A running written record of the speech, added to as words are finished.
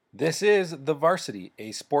This is The Varsity,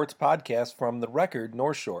 a sports podcast from The Record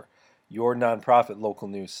North Shore, your nonprofit local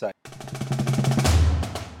news site.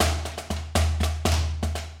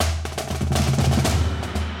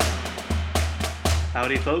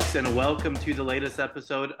 Howdy, folks, and welcome to the latest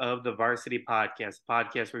episode of the Varsity Podcast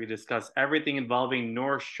where we discuss everything involving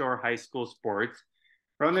North Shore High School sports.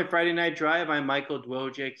 From the Friday Night Drive, I'm Michael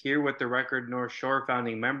Dwojak here with the Record North Shore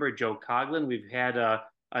founding member Joe Coughlin. We've had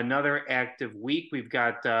another active week. We've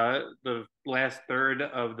got the last third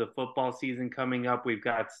of the football season coming up. We've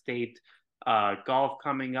got state golf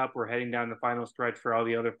coming up. We're heading down the final stretch for all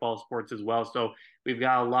the other fall sports as well. So we've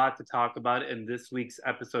got a lot to talk about in this week's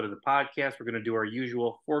episode of the podcast. We're going to do our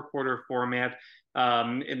usual four-quarter format.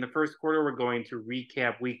 In the first quarter, we're going to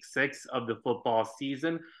recap week 6 of the football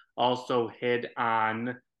season. Also hit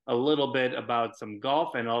on a little bit about some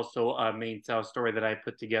golf and also a Maine South story that I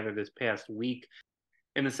put together this past week.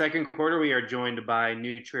 In the second quarter, we are joined by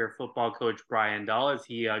New Trier football coach Brian Dahl as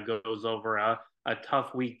he goes over a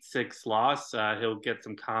tough week 6 loss. He'll get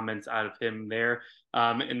some comments out of him there.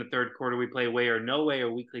 In the third quarter, we play Way or No Way,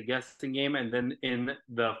 a weekly guessing game. And then in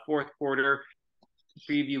the fourth quarter,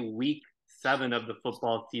 preview week 7 of the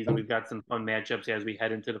football season. We've got some fun matchups as we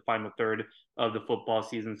head into the final third of the football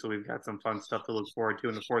season. So we've got some fun stuff to look forward to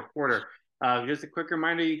in the fourth quarter. Just a quick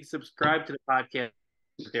reminder, you can subscribe to the podcast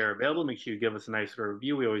if they're available. Make sure you give us a nice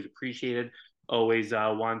review. We always appreciate it. Always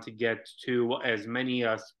want to get to as many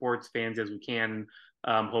sports fans as we can.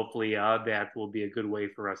 Hopefully that will be a good way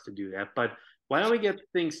for us to do that. But why don't we get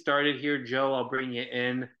things started here, Joe? I'll bring you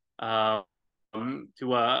in to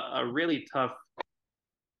a really tough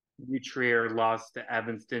New Trier loss to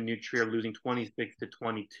Evanston. New Trier losing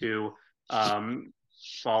 26-22,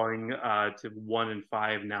 falling to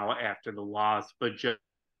 1-5 now after the loss. But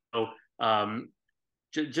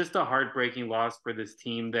just a heartbreaking loss for this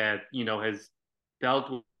team that has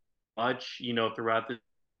dealt with much throughout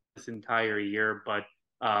this entire year. But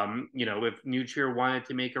if New Trier wanted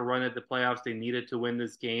to make a run at the playoffs, they needed to win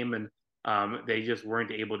this game, and they just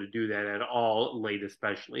weren't able to do that at all late,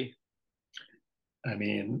 especially. I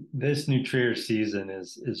mean, this New Trier season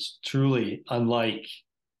is truly unlike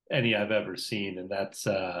any I've ever seen, and that's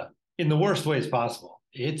in the worst ways possible.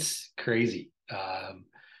 It's crazy.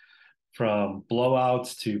 From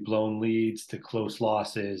blowouts to blown leads to close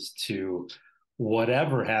losses to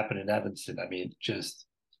whatever happened in Evanston. I mean, just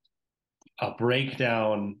a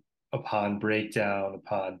breakdown upon breakdown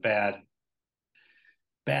upon bad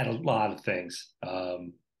a lot of things.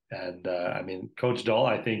 I mean, Coach Dahl,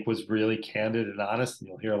 I think, was really candid and honest, and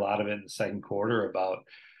you'll hear a lot of it in the second quarter about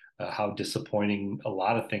how disappointing a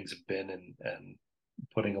lot of things have been, and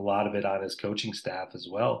putting a lot of it on his coaching staff as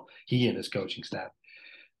well. He and his coaching staff.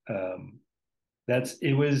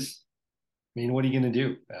 It was. I mean, what are you going to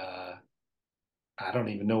do? I don't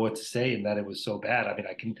even know what to say in that it was so bad. I mean,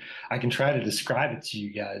 I can try to describe it to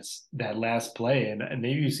you guys, that last play, and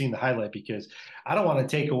maybe you've seen the highlight, because I don't want to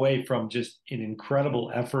take away from just an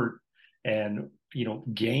incredible effort and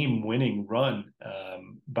game winning run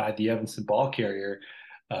by the Evanston ball carrier.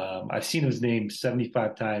 I've seen his name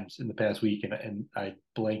 75 times in the past week, and I'm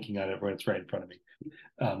blanking on it when it's right in front of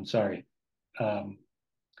me. Sorry.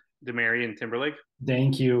 Demarion Timberlake.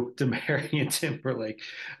 Thank you, Demarion Timberlake.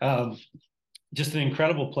 Just an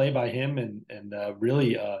incredible play by him, and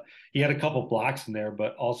really he had a couple blocks in there,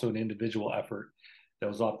 but also an individual effort that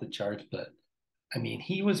was off the charts. But I mean,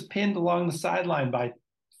 he was pinned along the sideline by,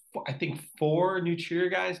 I think, 4 New Trier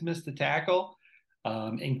guys missed the tackle,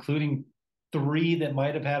 including 3 that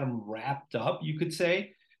might have had him wrapped up, you could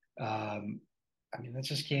say. I mean, that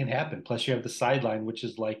just can't happen. Plus, you have the sideline, which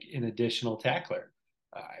is like an additional tackler.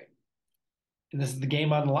 And this is the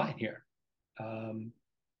game on the line here.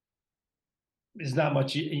 It's not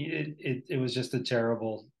much. It was just a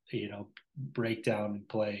terrible, breakdown and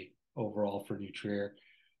play overall for New Trier.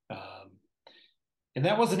 And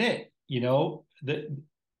that wasn't it.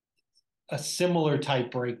 A similar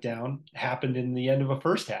type breakdown happened in the end of a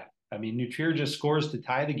first half. I mean, New Trier just scores to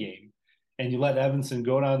tie the game, and you let Evanston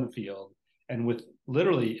go down the field, and with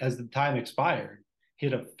literally, as the time expired,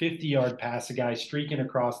 hit a 50-yard pass, a guy streaking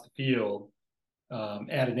across the field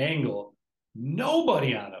at an angle,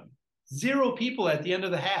 nobody on him. 0 people at the end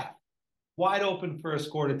of the half, wide open for a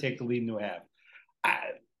score to take the lead into a half.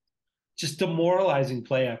 Just demoralizing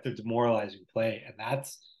play after demoralizing play. And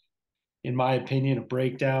that's, in my opinion, a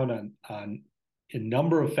breakdown on a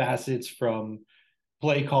number of facets, from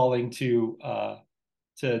play calling to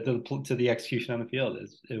the execution on the field.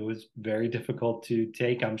 It was very difficult to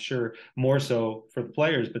take, I'm sure, more so for the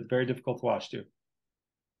players, but very difficult to watch too.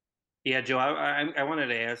 Yeah, Joe, I wanted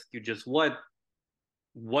to ask you just what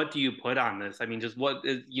what do you put on this? I mean, just what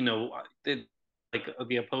is, like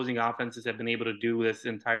the opposing offenses have been able to do this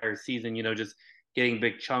entire season, just getting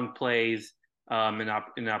big chunk plays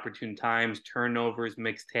in opportune times, turnovers,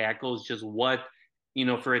 mixed tackles, just what,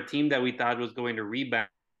 for a team that we thought was going to rebound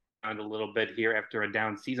a little bit here after a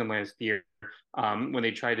down season last year, when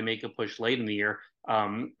they tried to make a push late in the year.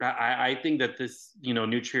 I think that this,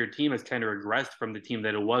 New Trier team has kind of regressed from the team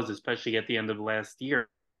that it was, especially at the end of last year,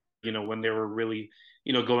 when they were really,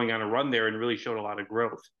 going on a run there and really showed a lot of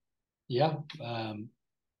growth. Yeah.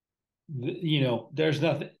 There's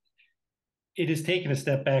nothing. It has taken a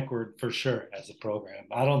step backward for sure as a program.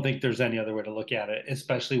 I don't think there's any other way to look at it,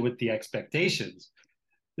 especially with the expectations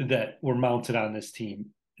that were mounted on this team.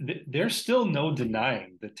 There's still no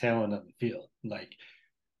denying the talent on the field. Like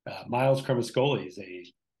Miles Cremascoli is a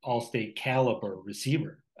all-state caliber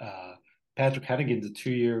receiver. Patrick Hennigan's a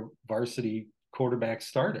 2-year varsity quarterback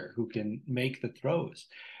starter who can make the throws.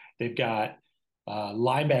 They've got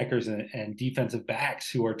linebackers and defensive backs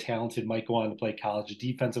who are talented, might go on to play college. A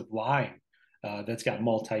defensive line that's got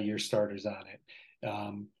multi-year starters on it.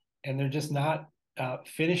 And they're just not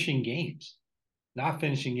finishing games,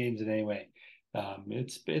 in any way.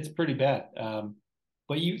 It's pretty bad.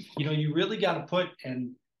 But you really got to put,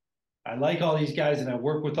 and I like all these guys and I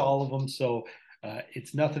work with all of them, so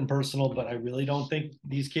it's nothing personal, but I really don't think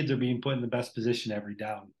these kids are being put in the best position every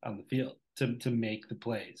down on the field to make the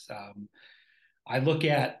plays. I look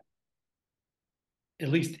at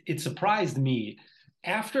least it surprised me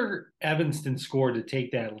after Evanston scored to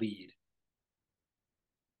take that lead.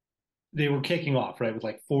 They were kicking off, right, with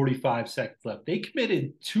like 45 seconds left. They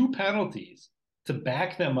committed 2 penalties to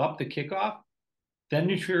back them up the kickoff. Then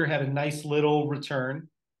New Trier had a nice little return.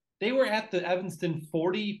 They were at the Evanston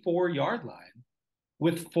 44-yard line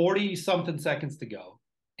with 40-something seconds to go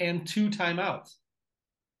and 2 timeouts.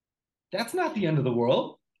 That's not the end of the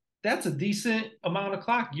world. That's a decent amount of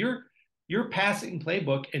clock. Your passing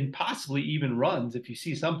playbook and possibly even runs, if you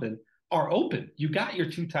see something, are open. You got your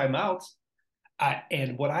 2 timeouts.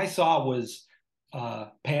 And what I saw was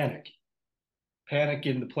panic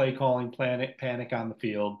in the play calling, panic on the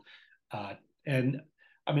field. And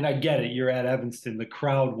I mean, I get it. You're at Evanston. The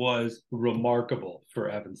crowd was remarkable for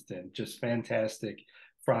Evanston. Just fantastic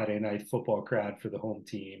Friday night football crowd for the home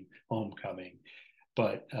team, homecoming.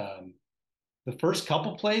 But the first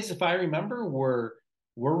couple plays, if I remember, we're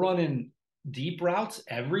running deep routes,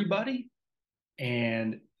 everybody.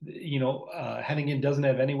 And, Hennigan doesn't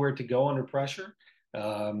have anywhere to go under pressure.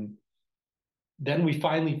 Then we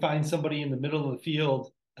finally find somebody in the middle of the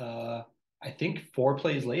field. I think 4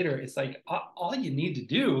 plays later, it's like all you need to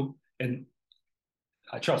do, and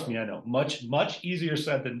trust me, I know, much, much easier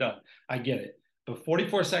said than done. I get it. But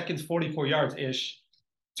 44 seconds, 44 yards-ish,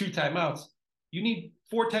 2 timeouts, you need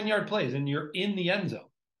 4 10-yard plays, and you're in the end zone.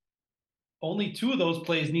 Only 2 of those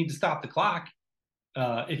plays need to stop the clock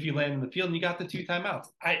if you land in the field, and you got the 2 timeouts.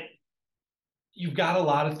 You've got a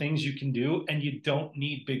lot of things you can do, and you don't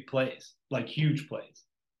need big plays, like huge plays.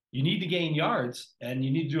 You need to gain yards, and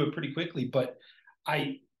you need to do it pretty quickly. But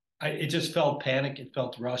it just felt panic. It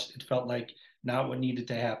felt rushed. It felt like not what needed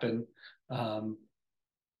to happen. And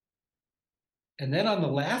then on the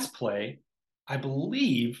last play, I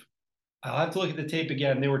believe I'll have to look at the tape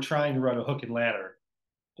again. They were trying to run a hook and ladder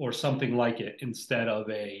or something like it instead of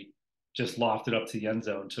just loft it up to the end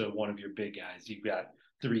zone to one of your big guys. You've got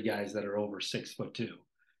 3 guys that are over 6'2".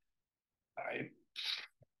 I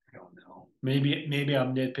don't know. Maybe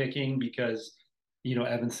I'm nitpicking because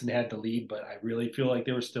Evanston had the lead, but I really feel like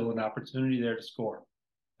there was still an opportunity there to score.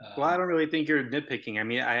 Well, I don't really think you're nitpicking. I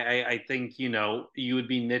mean, I think, you would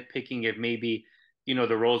be nitpicking if maybe,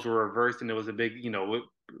 the roles were reversed and it was a big,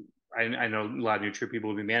 I know a lot of New Trier people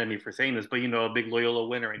will be mad at me for saying this, but, a big Loyola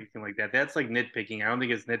win or anything like that. That's like nitpicking. I don't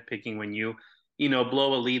think it's nitpicking when you,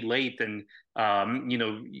 blow a lead late and,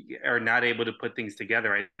 are not able to put things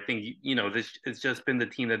together. I think, this it's just been the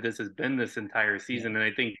team that this has been this entire season. Yeah.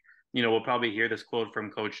 And I think, we'll probably hear this quote from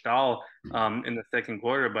Coach Dahl in the second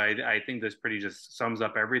quarter, but I think this pretty just sums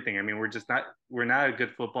up everything. I mean, we're not a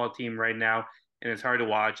good football team right now, and it's hard to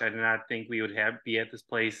watch. I do not think we would be at this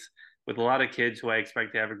place with a lot of kids who I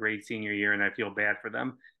expect to have a great senior year, and I feel bad for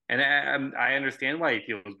them. And I understand why he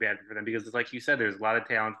feels bad for them because it's like you said, there's a lot of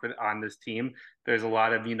talent on this team. There's a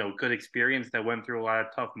lot of, good experience that went through a lot of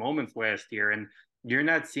tough moments last year. And you're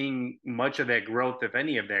not seeing much of that growth, if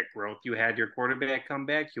any of that growth. You had your quarterback come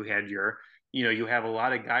back. You had you have a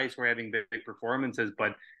lot of guys who are having big performances,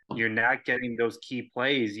 but you're not getting those key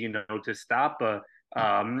plays, to stop a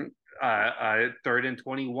 3rd and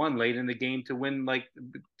 21 late in the game to win,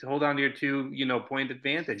 to hold on to your 2, point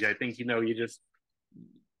advantage. I think,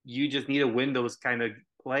 you just need to win those kind of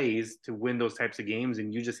plays to win those types of games,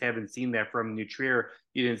 and you just haven't seen that from New Trier.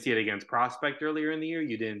 You didn't see it against Prospect earlier in the year.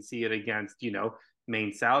 You didn't see it against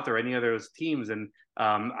Maine South or any of those teams, and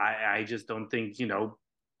I just don't think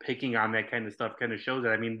picking on that kind of stuff kind of shows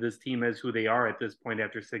that. I mean, this team is who they are at this point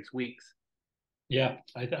after 6 weeks. Yeah,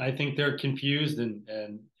 I think they're confused,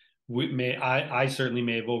 and I certainly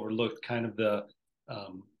may have overlooked kind of the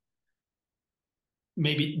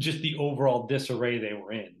maybe just the overall disarray they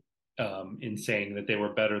were in saying that they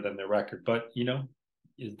were better than their record. But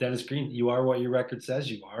is Dennis Green, you are what your record says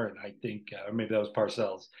you are, and I think or maybe that was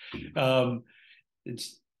Parcells.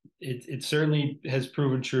 It certainly has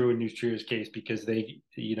proven true in New Trier's case, because they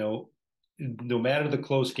no matter the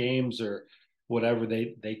close games or whatever,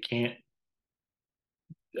 they can't,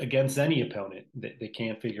 against any opponent, they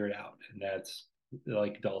can't figure it out. And that's,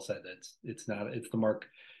 like Dahl said, it's the mark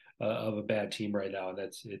of a bad team right now, and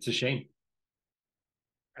it's a shame.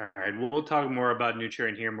 All right, we'll talk more about New Trier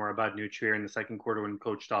and hear more about New Trier in the second quarter when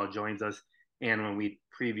Coach Dahl joins us and when we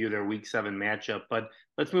preview their Week 7 matchup. But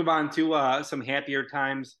let's move on to some happier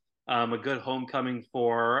times. A good homecoming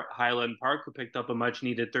for Highland Park, who picked up a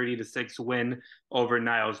much-needed 30-6 win over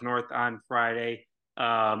Niles North on Friday.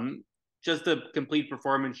 Just a complete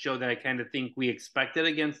performance show that I kind of think we expected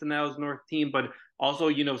against the Niles North team, but also,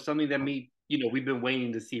 something that we've been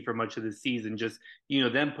waiting to see for much of the season. Just,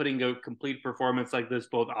 them putting a complete performance like this,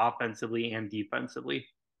 both offensively and defensively.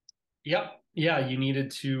 Yep. Yeah, you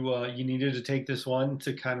needed to take this one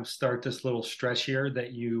to kind of start this little stretch here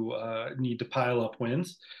that you need to pile up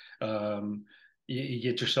wins. You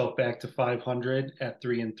get yourself back to 500 at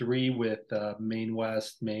 3-3 with Maine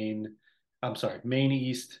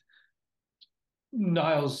East,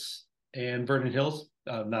 Niles, and Vernon Hills.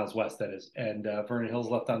 Niles West, that is, and Vernon Hills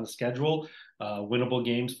left on the schedule. Winnable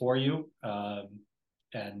games for you,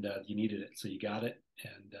 and you needed it, so you got it,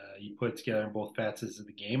 and you put it together in both facets of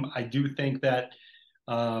the game. I do think that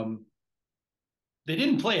they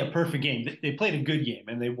didn't play a perfect game. They played a good game,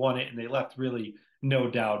 and they won it, and they left really no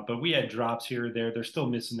doubt. But we had drops here or there. They're still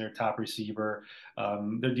missing their top receiver.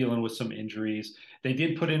 They're dealing with some injuries. They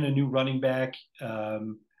did put in a new running back.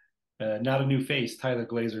 Not a new face, Tyler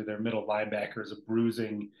Glazer, their middle linebacker, is a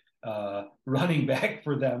bruising running back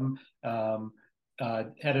for them.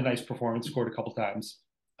 Had a nice performance, scored a couple times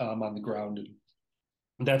on the ground.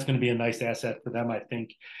 And that's going to be a nice asset for them, I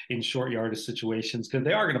think, in short yardage situations, because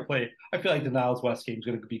they are going to play. I feel like the Niles West game is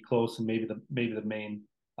going to be close, and maybe the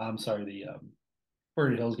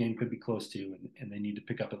Vernon Hills game could be close too, and they need to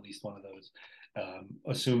pick up at least one of those.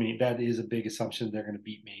 Assuming that is a big assumption, they're going to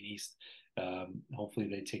beat Maine East. Hopefully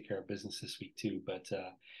they take care of business this week too. But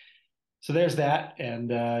so there's that,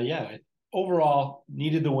 and overall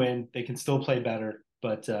needed the win. They can still play better,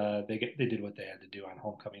 but they did what they had to do on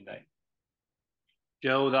homecoming night.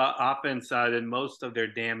 Joe, the offense did most of their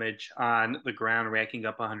damage on the ground, racking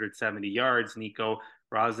up 170 yards. Nico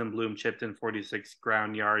Rosenblum chipped in 46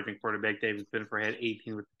 ground yards, and quarterback David Finfer had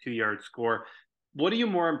 18 with a 2-yard score. What are you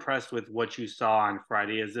more impressed with what you saw on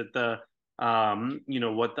Friday? Is it the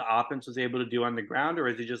what the offense was able to do on the ground, or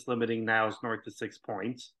is it just limiting Niles North to 6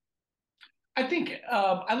 points? I think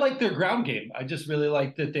I like their ground game. I just really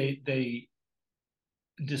like that they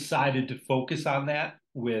decided to focus on that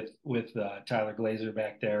with Tyler Glazer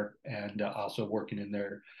back there, and also working in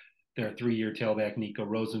their 3-year tailback Nico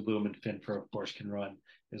Rosenblum, and Finfer, of course, can run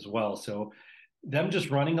as well. So them just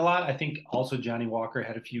running a lot. I think also Johnny Walker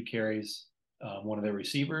had a few carries, one of their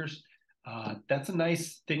receivers. That's a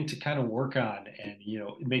nice thing to kind of work on, and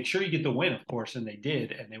make sure you get the win, of course, and they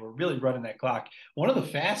did, and they were really running that clock. One of the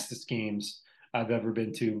fastest games I've ever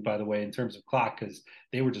been to, by the way, in terms of clock, because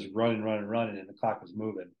they were just running, and the clock was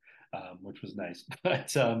moving, which was nice.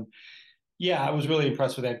 But I was really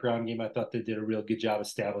impressed with that ground game. I thought they did a real good job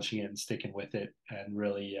establishing it and sticking with it, and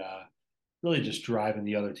really just driving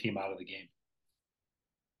the other team out of the game.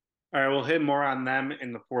 All right, we'll hit more on them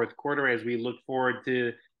in the fourth quarter as we look forward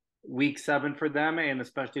to Week 7 for them, and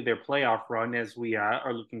especially their playoff run, as we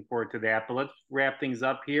are looking forward to that. But let's wrap things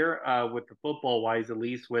up here with the football-wise, at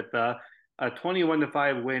least, with a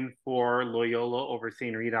 21-5 win for Loyola over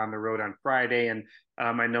St. Rita on the road on Friday. And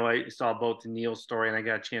I know I saw both Neil's story, and I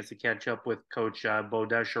got a chance to catch up with Coach Bo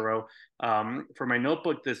Deschereaux for my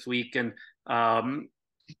notebook this week. And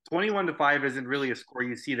 21-5 isn't really a score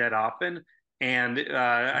you see that often. And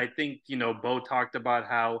I think, Bo talked about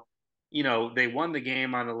how, they won the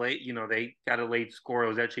game on a late, they got a late score. It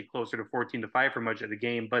was actually closer to 14-5 for much of the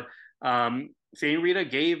game. But St. Rita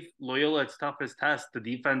gave Loyola its toughest test. The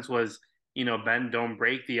defense was bend, don't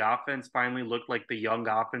break. The offense finally looked like the young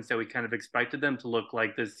offense that we kind of expected them to look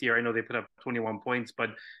like this year. I know they put up 21 points,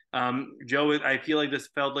 but Joe, I feel like this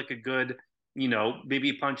felt like a good,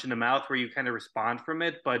 maybe punch in the mouth where you kind of respond from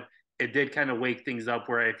it, but it did kind of wake things up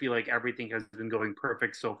where I feel like everything has been going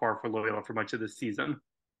perfect so far for Loyola for much of this season.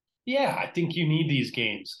 Yeah, I think you need these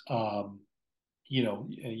games. You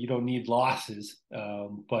don't need losses,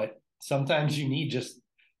 but sometimes you need just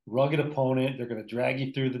rugged opponent. They're going to drag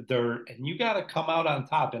you through the dirt, and you got to come out on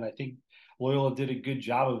top. And I think Loyola did a good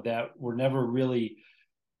job of that. We're never really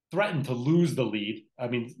threatened to lose the lead. I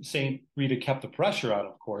mean, St. Rita kept the pressure on,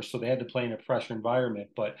 of course, so they had to play in a pressure environment,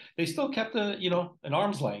 but they still kept an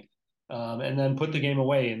arm's length, and then put the game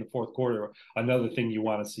away in the fourth quarter. Another thing you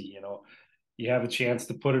want to see, you have a chance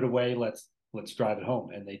to put it away. Let's drive it home,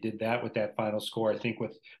 and they did that with that final score. I think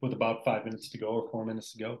with about 5 minutes to go or 4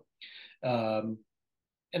 minutes to go,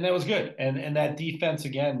 and that was good. And that defense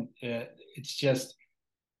again, it's just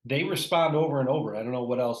they respond over and over. I don't know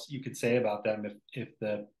what else you could say about them if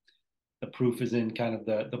the proof is in kind of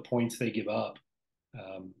the points they give up.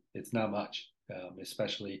 It's not much,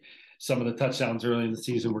 especially some of the touchdowns early in the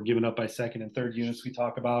season were given up by second and third units we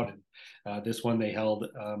talk about. And this one, they held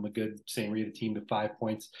a good St. Rita team to 5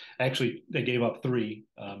 points. Actually, they gave up three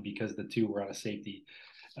because the two were on a safety.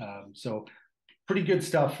 So pretty good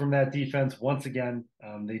stuff from that defense. Once again,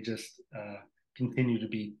 they just continue to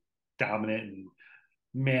be dominant. And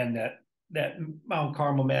man, that Mount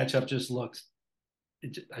Carmel matchup just looks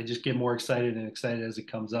I just get more excited and excited as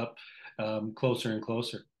it comes up closer and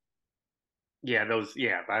closer. Yeah,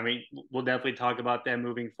 I mean, we'll definitely talk about that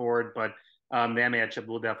moving forward, but that matchup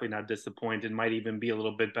will definitely not disappoint and might even be a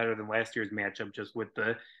little bit better than last year's matchup just with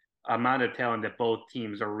the amount of talent that both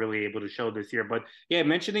teams are really able to show this year. But yeah,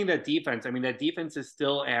 mentioning that defense, I mean, that defense is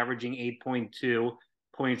still averaging 8.2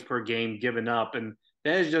 points per game given up. And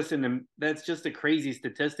that's just a crazy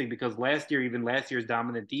statistic because even last year's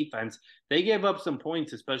dominant defense, they gave up some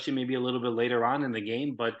points, especially maybe a little bit later on in the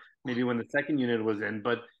game, but maybe when the second unit was in.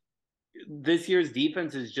 But this year's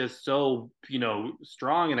defense is just so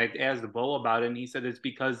strong. And I asked the Bo about it, and he said it's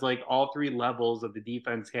because like all three levels of the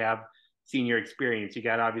defense have senior experience. You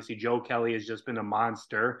got obviously Joe Kelly has just been a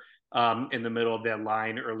monster in the middle of that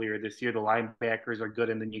line earlier this year. The linebackers are good,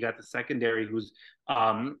 and then you got the secondary who's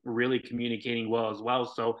really communicating well as well.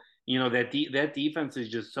 So that defense is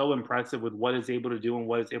just so impressive with what it's able to do and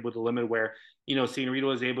what it's able to limit. Where St. Rita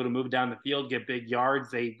was able to move down the field, get big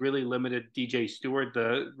yards. They really limited DJ Stewart,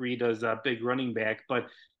 the Rita's big running back. But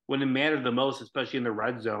when it mattered the most, especially in the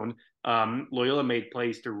red zone, Loyola made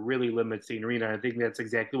plays to really limit St. Rita. I think that's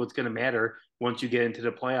exactly what's going to matter once you get into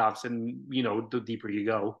the playoffs and, the deeper you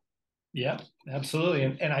go. Yeah, absolutely.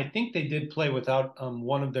 And I think they did play without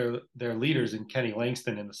one of their leaders in Kenny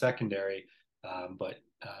Langston in the secondary, but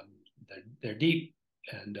they're deep,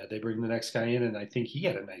 and they bring the next guy in, and I think he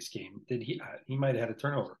had a nice game. Did he? He might have had a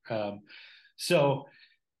turnover. So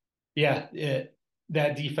yeah,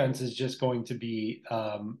 that defense is just going to be,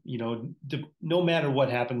 no matter what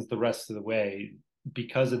happens the rest of the way,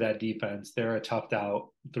 because of that defense, they're a toughed out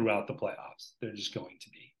throughout the playoffs. They're just going to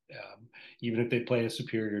be. Even if they play a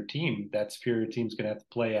superior team, that superior team's going to have to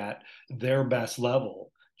play at their best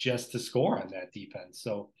level just to score on that defense.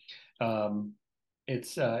 So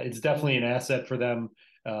it's definitely an asset for them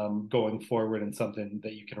going forward, and something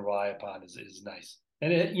that you can rely upon is nice.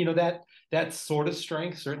 And that sort of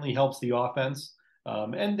strength certainly helps the offense,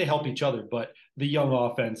 and they help each other. But the young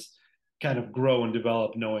offense kind of grow and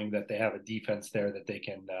develop knowing that they have a defense there that they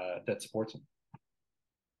can that supports them.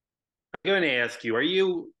 I'm going to ask you, are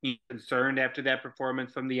you concerned after that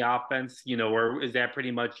performance from the offense? Or is that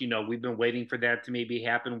pretty much, we've been waiting for that to maybe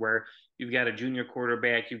happen where you've got a junior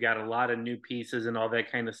quarterback, you've got a lot of new pieces and all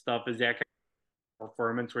that kind of stuff. Is that kind of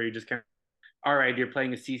performance where you just kind of, all right, you're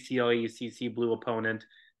playing a CCLA, CC blue opponent,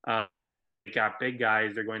 you got big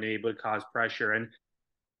guys, they're going to be able to cause pressure. And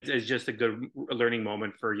it's just a good learning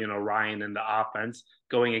moment for, Ryan and the offense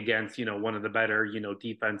going against, one of the better,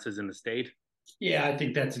 defenses in the state. Yeah, I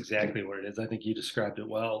think that's exactly what it is. I think you described it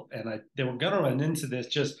well, and they were going to run into this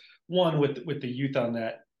just one with the youth on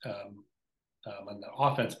that on the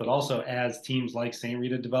offense, but also as teams like St.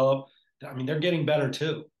 Rita develop. I mean, they're getting better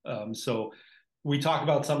too. So we talk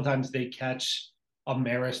about sometimes they catch a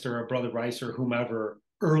Marist or a Brother Rice or whomever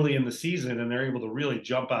early in the season, and they're able to really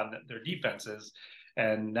jump on their defenses.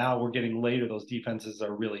 And now we're getting later; those defenses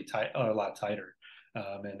are really tight, a lot tighter,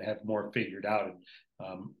 and have more figured out.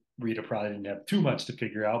 And Rita probably didn't have too much to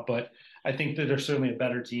figure out, but I think that they're certainly a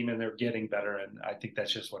better team and they're getting better. And I think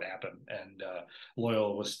that's just what happened. And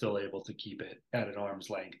Loyola was still able to keep it at an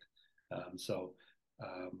arm's length. So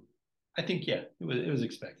I think, yeah, it was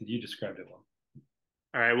expected. You described it well.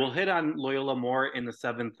 All right, we'll hit on Loyola more in the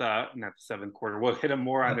seventh, not the seventh quarter. We'll hit them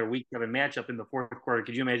more on their week 7 matchup in the fourth quarter.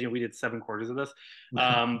 Could you imagine if we did 7 quarters of this?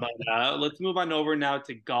 But let's move on over now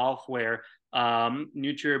to golf, where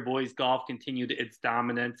New Trier boys golf continued its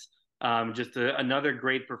dominance. Just another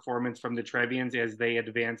great performance from the Trevians as they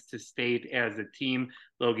advance to state as a team.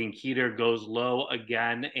 Logan Keeter goes low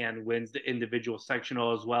again and wins the individual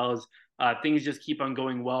sectional, as well as things just keep on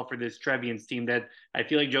going well for this Trevians team that I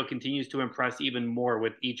feel like Joe continues to impress even more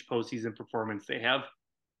with each postseason performance they have.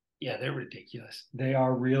 Yeah, they're ridiculous. They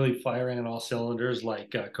are really firing on all cylinders,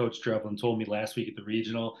 like Coach Drevlin told me last week at the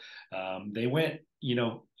regional. They went,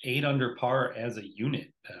 8 under par as a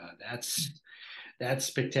unit. That's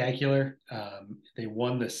spectacular. They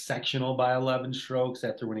won the sectional by 11 strokes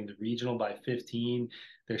after winning the regional by 15.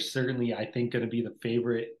 They're certainly, I think, going to be the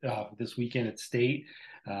favorite this weekend at state.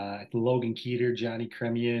 Logan Keeter, Johnny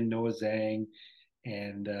Kremian, Noah Zhang,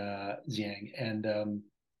 and Zhang, and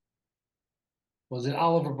was it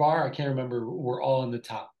Oliver Barr? I can't remember. We're all in the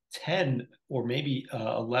top 10 or maybe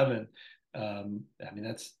 11. I mean,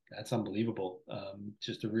 that's unbelievable.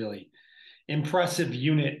 Just a really impressive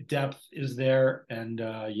unit depth is there. And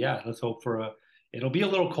yeah, let's hope for it'll be a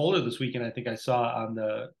little colder this weekend. I think I saw on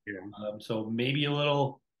the, so maybe a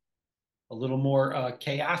little more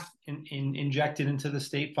chaos injected into the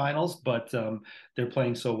state finals, but they're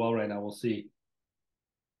playing so well right now. We'll see.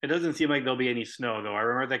 It doesn't seem like there'll be any snow though. I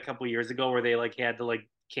remember that a couple of years ago where they had to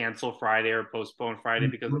cancel Friday or postpone Friday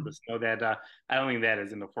because of the snow. That I don't think that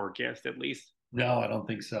is in the forecast at least. No, I don't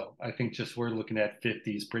think so. I think just we're looking at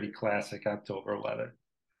 50s, pretty classic October weather.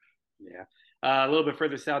 Yeah. A little bit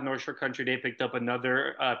further south, North Shore Country Day picked up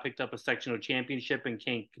a sectional championship in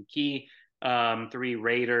Kankakee. 3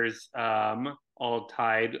 Raiders, all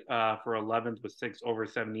tied for 11th with 6 over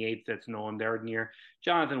 78. That's Nolan Darnier,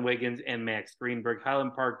 Jonathan Wiggins, and Max Greenberg.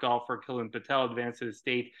 Highland Park golfer Killen Patel advanced to the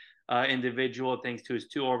state individual thanks to his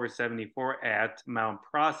 2 over 74 at Mount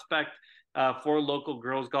Prospect. 4 local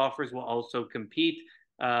girls golfers will also compete.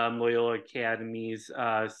 Loyola Academy's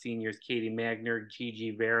seniors Katie Magner, Gigi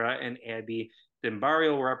Vera, and Abby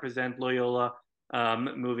Dimbario will represent Loyola.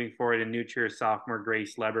 Moving forward, in New Trier sophomore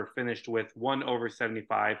Grace Leber finished with 1 over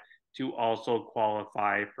 75 to also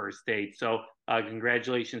qualify for state. So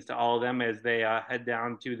congratulations to all of them as they head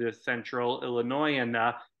down to the Central Illinois and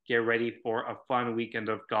get ready for a fun weekend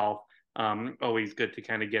of golf. Always good to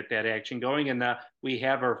kind of get that action going. And we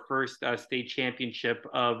have our first state championship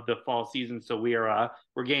of the fall season. So we're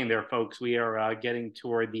getting there, folks. We are getting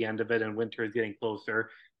toward the end of it, and winter is getting closer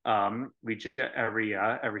every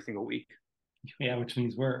single week. Yeah, which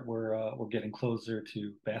means we're getting closer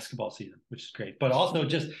to basketball season, which is great. But also,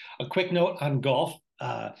 just a quick note on golf.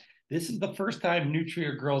 This is the first time New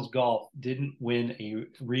Trier girls golf didn't win a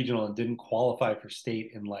regional and didn't qualify for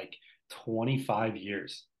state in 25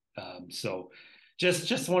 years. So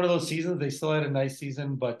just one of those seasons. They still had a nice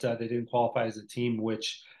season, but they didn't qualify as a team,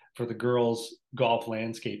 which for the girls golf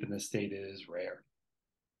landscape in the state is rare.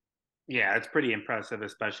 Yeah, it's pretty impressive,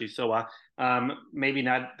 especially. So maybe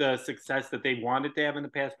not the success that they wanted to have in the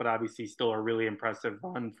past, but obviously still a really impressive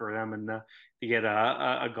run for them. And to get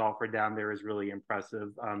a golfer down there is really impressive.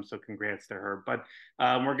 So congrats to her. But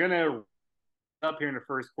we're going to up here in the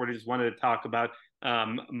first quarter. Just wanted to talk about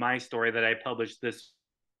my story that I published this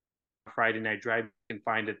Friday Night Drive. You can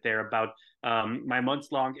find it there about my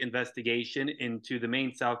months-long investigation into the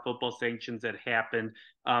Maine South football sanctions that happened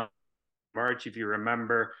March. If you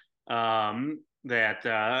remember, that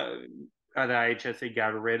the IHSA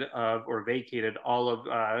got rid of or vacated all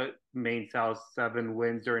of Maine South's 7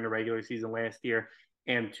 wins during the regular season last year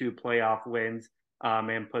and 2 playoff wins,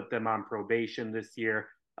 and put them on probation this year.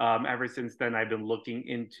 Ever since then, I've been looking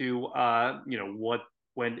into what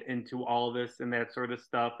went into all of this and that sort of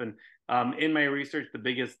stuff. And in my research, the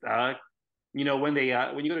biggest when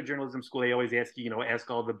you go to journalism school, they always ask you,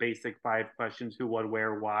 ask all the basic 5 questions: who, what,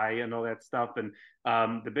 where, why, and all that stuff. And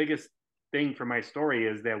the biggest thing for my story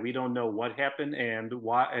is that we don't know what happened and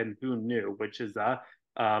why and who knew, which is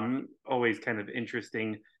always kind of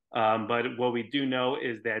interesting. But what we do know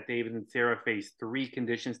is that David and Sarah faced 3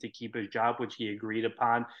 conditions to keep his job, which he agreed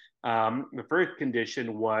upon. The first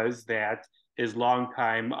condition was that his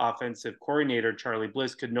longtime offensive coordinator, Charlie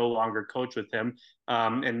Bliss, could no longer coach with him.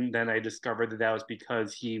 And then I discovered that was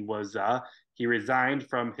because he resigned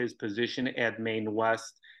from his position at Maine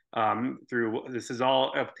West this is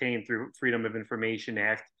all obtained through Freedom of Information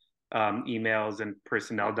Act emails and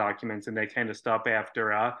personnel documents and that kind of stuff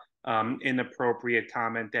after inappropriate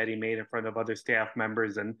comment that he made in front of other staff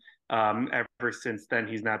members. And ever since then,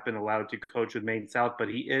 he's not been allowed to coach with Maine South, but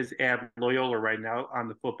he is at Loyola right now on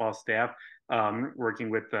the football staff, working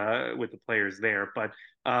with the players there. But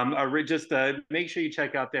just make sure you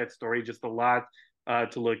check out that story. Just a lot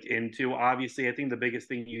to look into. Obviously, I think the biggest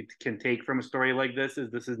thing you can take from a story like this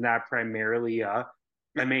is not primarily a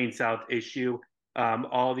Maine South issue.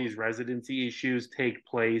 All these residency issues take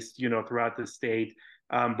place, throughout the state.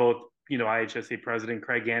 Both, IHSA President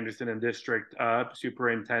Craig Anderson and District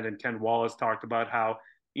Superintendent Ken Wallace talked about how,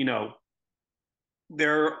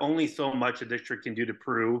 there are only so much a district can do to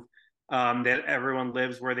prove that everyone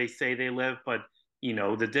lives where they say they live, but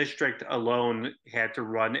the district alone had to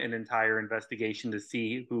run an entire investigation to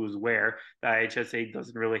see who's where. The IHSA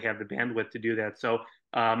doesn't really have the bandwidth to do that. So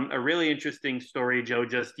a really interesting story, Joe,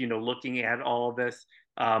 just, looking at all of this,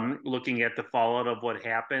 looking at the fallout of what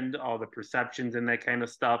happened, all the perceptions and that kind of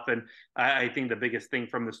stuff. And I think the biggest thing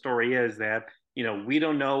from the story is that, we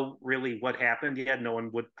don't know really what happened yet. No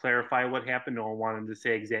one would clarify what happened. No one wanted to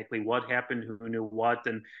say exactly what happened, who knew what.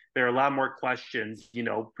 And there are a lot more questions,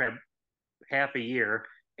 half a year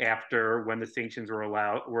after when the sanctions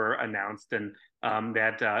were announced. And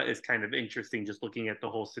that is kind of interesting, just looking at the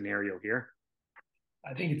whole scenario here.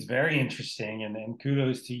 I think it's very interesting, and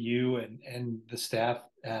kudos to you and the staff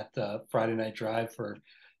at Friday Night Drive for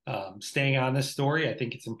staying on this story. I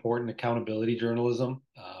think it's important accountability journalism.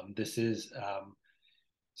 This is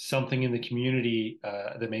something in the community,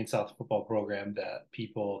 the Maine South football program, that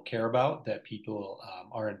people care about, that people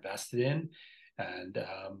are invested in, and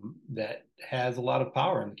that has a lot of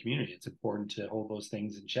power in the community. It's important to hold those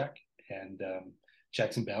things in check, and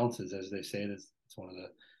checks and balances, as they say. It's one of the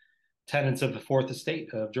tenets of the fourth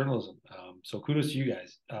estate of journalism. So kudos to you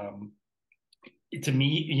guys. To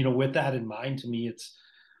me, with that in mind, to me,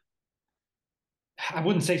 I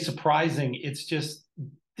wouldn't say surprising. It's just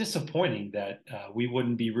disappointing that we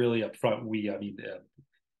wouldn't be really upfront.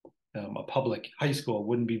 A public high school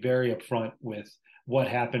wouldn't be very upfront with what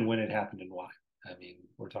happened, when it happened, and why. I mean,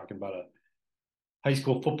 we're talking about a high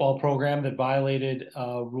school football program that violated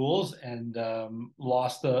rules and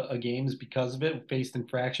lost games because of it, faced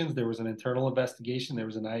infractions. There was an internal investigation. There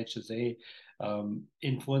was an IHSA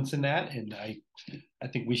influence in that. And I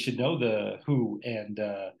think we should know the who and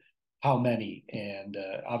how many. And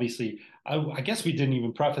obviously, I guess we didn't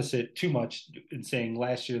even preface it too much in saying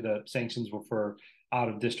last year the sanctions were for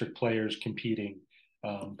out-of-district players competing.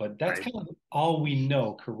 But that's Right. kind of all we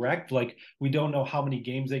know, correct? Like, we don't know how many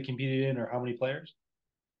games they competed in or how many players.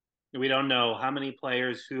 We don't know how many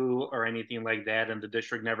players, who, or anything like that, and the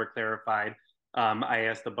district never clarified. I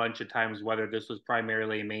asked a bunch of times whether this was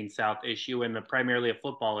primarily a Maine South issue and primarily a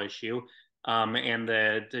football issue, and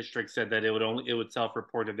the district said that it would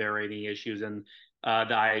self-report if there were any issues, and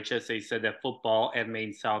the IHSA said that football at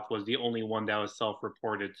Maine South was the only one that was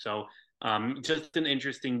self-reported. So just an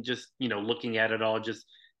interesting, just looking at it all, just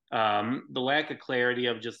the lack of clarity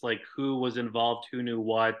of just like who was involved, who knew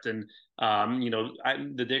what. And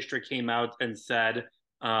the district came out and said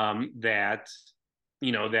that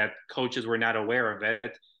that coaches were not aware of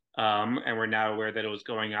it, and were not aware that it was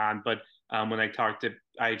going on. But when I talked to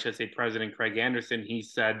IHSA President Craig Anderson, he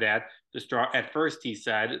said that at first he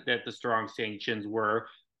said that the strong sanctions were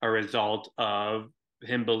a result of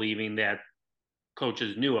him believing that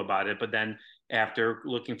coaches knew about it. But then after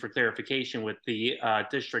looking for clarification with the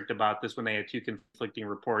district about this, when they had two conflicting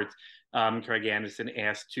reports, Craig Anderson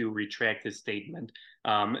asked to retract his statement,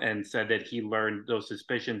 and said that he learned those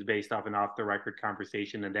suspicions based off an off-the-record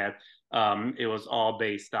conversation, and that it was all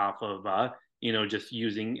based off of just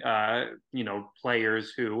using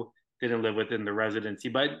players who didn't live within the residency.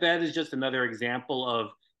 But that is just another example of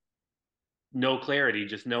no clarity,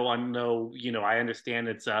 just no. I understand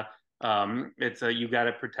it's you got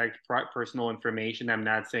to protect personal information. I'm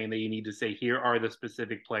not saying that you need to say here are the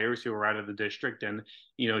specific players who are out of the district, and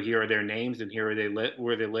here are their names, and here are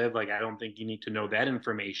where they live. Like, I don't think you need to know that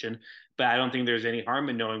information, but I don't think there's any harm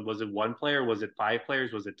in knowing, was it one player, was it five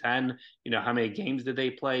players, was it 10, how many games did they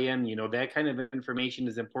play in. That kind of information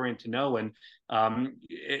is important to know. And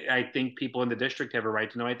I think people in the district have a right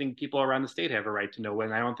to know. I think people around the state have a right to know.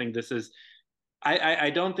 And I don't think this is I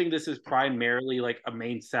don't think this is primarily like a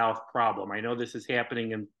Maine South problem. I know this is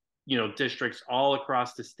happening in districts all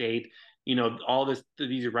across the state. All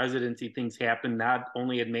these residency things happen not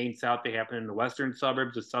only at Maine South, they happen in the western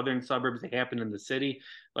suburbs, the southern suburbs, they happen in the city.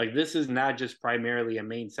 Like, this is not just primarily a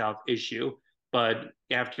Maine South issue, but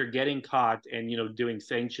after getting caught and doing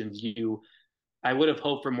sanctions, you I would have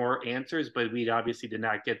hoped for more answers, but we obviously did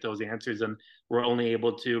not get those answers, and we're only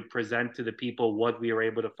able to present to the people what we were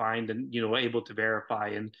able to find and, able to verify,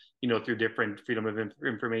 and, through different Freedom of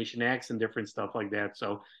Information Acts and different stuff like that.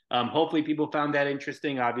 So hopefully people found that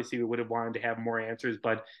interesting. Obviously, we would have wanted to have more answers,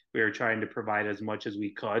 but we were trying to provide as much as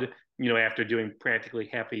we could, after doing practically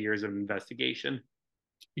half a year's of investigation.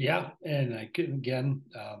 Yeah. And again,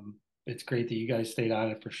 it's great that you guys stayed on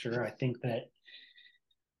it for sure. I think that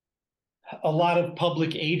a lot of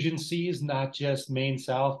public agencies, not just Maine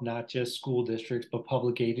South, not just school districts, but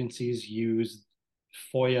public agencies use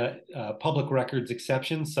FOIA public records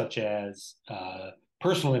exceptions, such as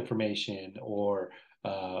personal information or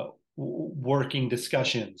working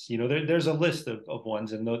discussions. There's a list of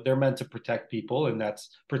ones, and they're meant to protect people, and that's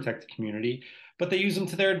protect the community, but they use them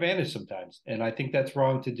to their advantage sometimes. And I think that's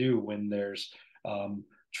wrong to do when there's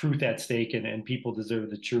truth at stake, and people deserve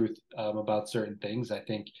the truth about certain things. I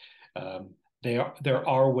think there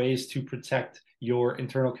are ways to protect your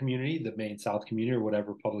internal community, the Maine South community, or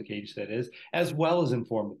whatever public agency that is, as well as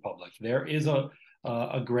inform the public. There is a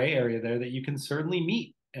gray area there that you can certainly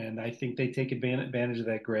meet, and I think they take advantage of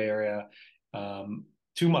that gray area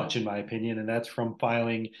too much, in my opinion. And that's from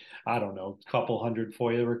filing, I don't know, a couple hundred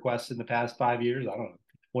FOIA requests in the past 5 years. I don't know,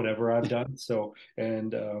 whatever I've done. So,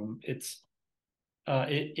 and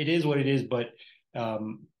it is what it is, but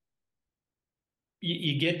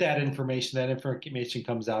you get that information. That information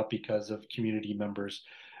comes out because of community members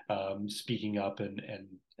speaking up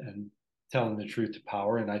and telling the truth to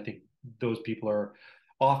power. And I think those people are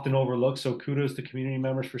often overlooked. So kudos to community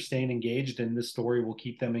members for staying engaged, and this story will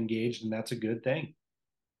keep them engaged, and that's a good thing.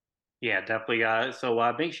 Yeah, definitely.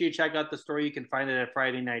 So make sure you check out the story. You can find it at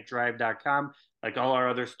FridayNightDrive.com. Like all our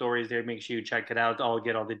other stories there, make sure you check it out. I'll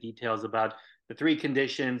get all the details about the 3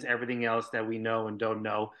 conditions, everything else that we know and don't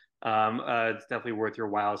know. It's definitely worth your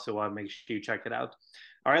while. So make sure you check it out.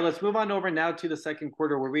 All right, let's move on over now to the second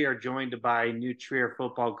quarter, where we are joined by New Trier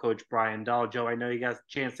football coach Brian Dahl. Joe, I know you got a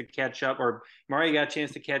chance to catch up, or Mario got a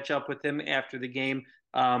chance to catch up with him after the game.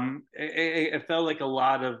 It felt like a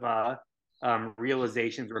lot of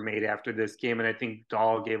realizations were made after this game, and I think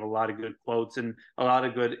Dahl gave a lot of good quotes and a lot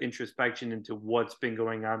of good introspection into what's been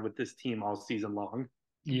going on with this team all season long.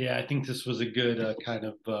 Yeah, I think this was a good kind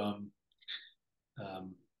of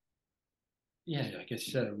I guess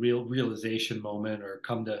you said a real realization moment, or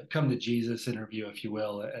come to Jesus interview, if you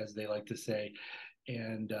will, as they like to say.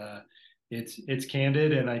 And it's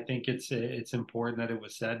candid, and I think it's important that it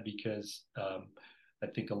was said, because I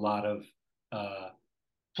think a lot of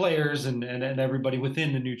players and everybody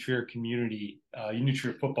within the New Trier community, New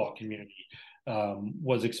Trier football community,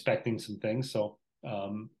 was expecting some things. So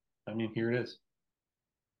here it is.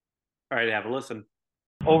 All right, have a listen.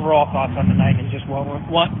 Overall thoughts on the night, and just what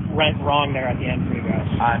went wrong there at the end for you guys?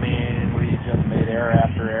 We just made error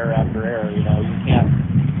after error after error. You can't,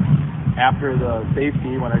 after the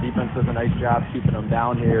safety, when our defense does a nice job keeping them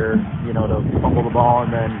down here, to fumble the ball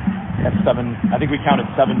and then have 7, I think we counted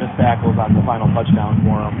 7 missed tackles on the final touchdown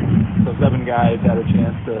for them. So 7 guys had a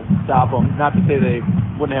chance to stop them. Not to say they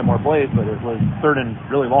wouldn't have more plays, but it was 3rd and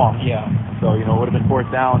really long. Yeah. So, it would have been 4th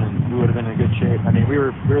down, and we would have been in good shape. We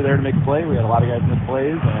were there to make a play. We had a lot of guys miss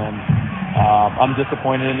plays, and I'm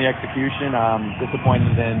disappointed in the execution. I'm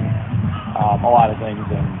disappointed in a lot of things,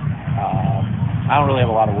 and I don't really have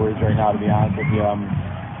a lot of words right now, to be honest with you. I'm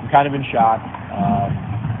kind of in shock.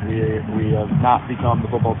 We have not become the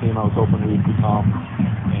football team I was hoping we'd become,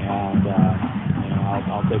 and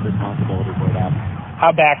I'll take responsibility for that. How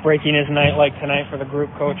backbreaking is a night like tonight for the group,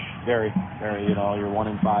 Coach? Very, very. You're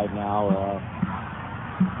 1-5 now.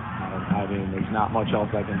 There's not much else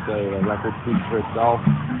I can say. The record speaks for itself.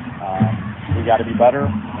 We got to be better,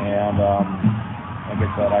 and like I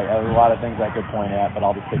said, there's a lot of things I could point at, but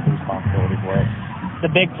I'll just take the responsibility for it. The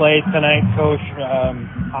big plays tonight, Coach,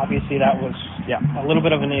 obviously that was a little bit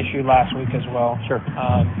of an issue last week as well. Sure.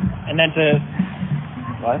 And then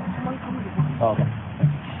What? Oh, okay.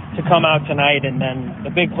 To come out tonight, and then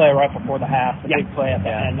the big play right before the half, the big play at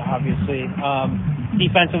the end, obviously.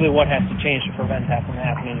 Defensively, what has to change to prevent that from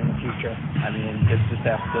happening in the future? Kids just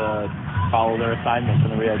have to follow their assignments.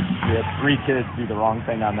 We had 3 kids do the wrong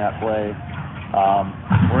thing on that play.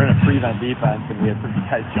 We're in a prevent defense, and we had 3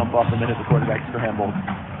 guys jump off the minute the quarterback scrambled,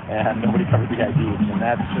 and nobody covered the IDs, and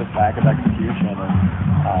that's just lack of execution. And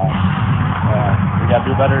we got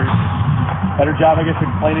to do a better job, I guess,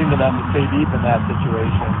 explaining to them to stay deep in that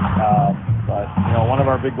situation. But one of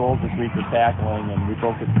our big goals this week was tackling, and we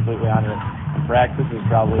focused completely on it. In practice is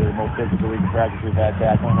probably the most physical week of practice we've had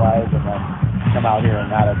tackling-wise, and then come out here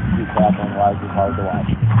and not execute tackling-wise is hard to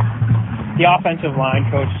watch. The offensive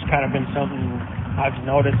line, Coach, has kind of been something I've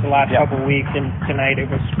noticed the last Yep. couple of weeks, and tonight it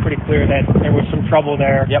was pretty clear that there was some trouble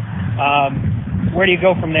there. Yep. Where do you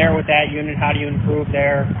go from there with that unit? How do you improve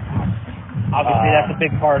there? Obviously, that's a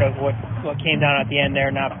big part of what came down at the end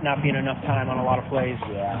there, not being enough time on a lot of plays.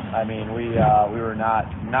 Yeah, I mean, we were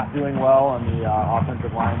not doing well on the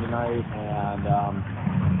offensive line tonight, and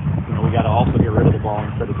we got to also get rid of the ball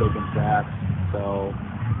instead of taking sacks. So,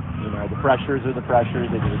 the pressures are the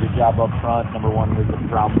pressures. They did a good job up front. Number one was a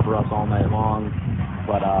problem for us all night long,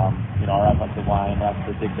 but our offensive line has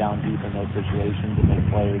to dig down deep in those situations and make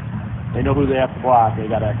plays. They know who they have to block.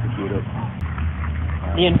 They got to execute it.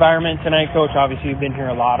 The environment tonight, Coach, obviously you've been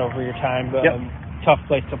here a lot over your time, but Yep. Tough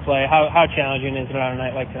place to play. How challenging is it on a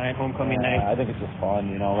night like tonight, homecoming night? I think it's just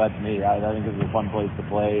fun. That's me. I think it's a fun place to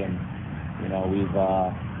play, and we've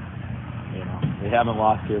we haven't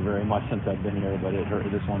lost here very much since I've been here, but this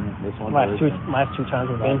one last two times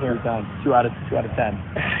we've been here. 2 times, 2 out of 10,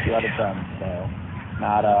 2 out of 10. So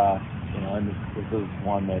not and this is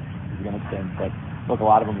one that is going to stink. But look, a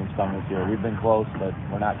lot of them have stung this year. We've been close, but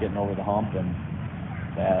we're not getting over the hump, and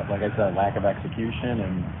that, like I said, lack of execution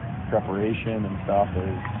and preparation and stuff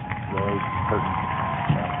is really hurting.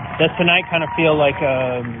 Does tonight kind of feel like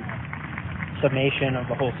a summation of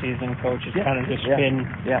the whole season, Coach? It's kind of just been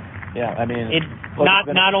I mean,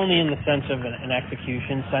 not only in the sense of an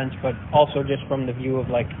execution sense, but also just from the view of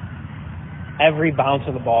like every bounce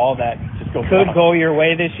of the ball that could go your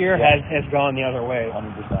way this year has gone the other way.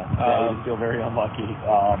 100%. You feel very unlucky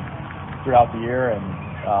throughout the year, and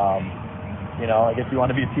I guess you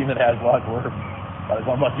want to be a team that has luck. We're about as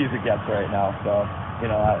unlucky as it gets right now. So,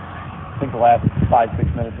 I think the last 5-6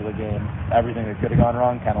 minutes of the game, everything that could have gone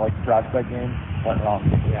wrong, kind of like the prospect game, went wrong.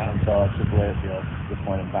 Yeah. And so it's just the way it feels at this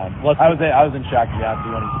point in time. I was in shock, to be honest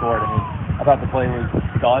with you, when he scored. I mean, I thought the play was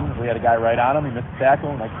done. We had a guy right on him. He missed the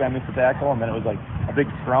tackle. Next guy missed the tackle, and then it was like a big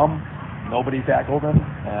scrum. Nobody tackled him.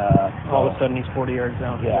 All of a sudden, he's 40 yards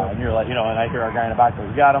down. Yeah, and you're like, and I hear our guy in the back go,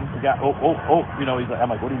 "We got him. We got." Oh. He's like,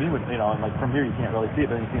 I'm like, "What do you mean?" And like from here, you can't really see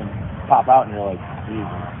it, but then you see him pop out, and you're like, "Jesus."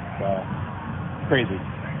 So crazy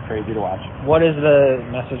to watch. What is the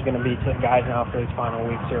message going to be to guys now for these final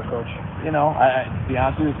weeks here, Coach? To be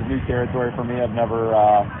honest with you, it's a new territory for me. I've never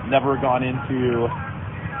gone into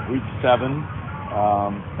week 7.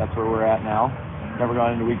 That's where we're at now. Never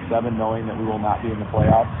gone into week 7 knowing that we will not be in the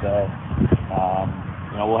playoffs. So,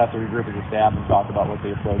 we'll have to regroup as a staff and talk about what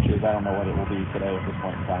the approach is. I don't know what it will be today at this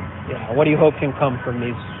point in time. Yeah. What do you hope can come from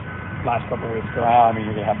these last couple of weeks, Coach? Well,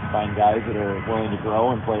 you're going to have to find guys that are willing to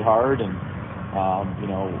grow and play hard and,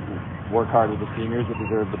 work hard with the seniors that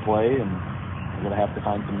deserve to play, and we're going to have to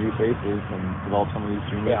find some new faces and develop some of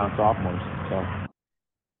these juniors and sophomores. So.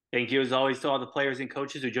 Thank you, as always, to all the players and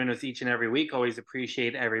coaches who join us each and every week. Always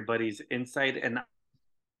appreciate everybody's insight and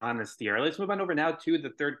honesty. All right, let's move on over now to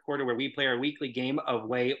the third quarter, where we play our weekly game of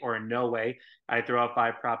way or no way. I throw out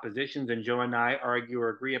 5 propositions, and Joe and I argue or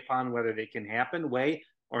agree upon whether they can happen, way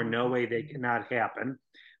or no way they cannot happen.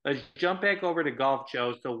 Let's jump back over to golf,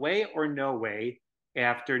 Joe. So way or no way,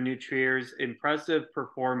 after New Trier's impressive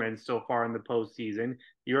performance so far in the postseason,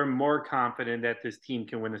 you're more confident that this team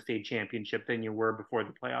can win a state championship than you were before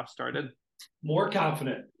the playoffs started? More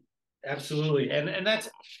confident. Absolutely. And that's,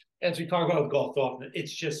 as we talk about golf often,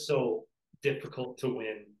 it's just so difficult to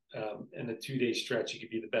win. In a 2-day stretch, you could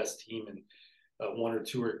be the best team, and 1 or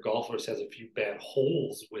 2 golfers has a few bad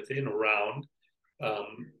holes within a round,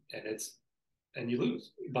 and you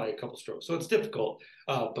lose by a couple strokes. So it's difficult.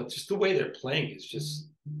 But just the way they're playing is just,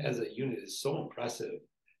 as a unit, is so impressive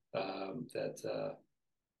that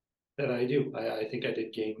I do. I think I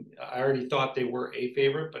did gain. I already thought they were a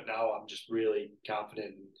favorite, but now I'm just really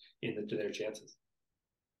confident in their chances.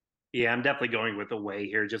 Yeah, I'm definitely going with the way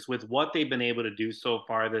here, just with what they've been able to do so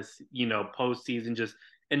far this, postseason, just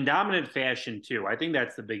in dominant fashion too. I think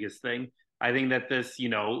that's the biggest thing. I think that this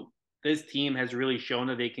team has really shown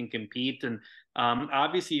that they can compete, and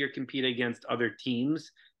obviously you're competing against other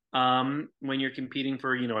teams when you're competing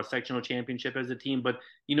for, a sectional championship as a team, but,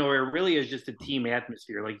 it really is just a team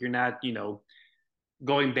atmosphere. Like, you're not,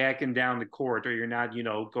 going back and down the court, or you're not,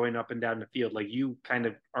 going up and down the field. Like, you kind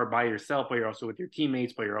of are by yourself, but you're also with your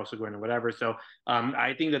teammates, but you're also going to whatever. So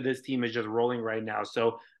I think that this team is just rolling right now.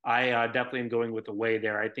 So I definitely am going with the way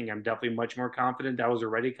there. I think I'm definitely much more confident. I was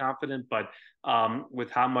already confident, but with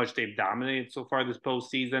how much they've dominated so far this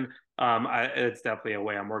postseason, it's definitely a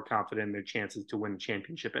way. I'm more confident in their chances to win the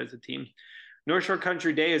championship as a team. North Shore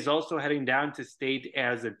Country Day is also heading down to state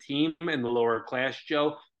as a team in the lower class,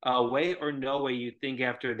 Joe. Way or no way you think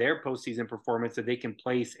after their postseason performance that they can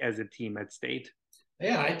place as a team at state?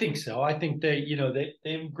 Yeah, I think so. I think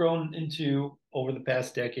they've grown into, over the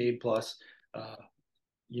past decade plus,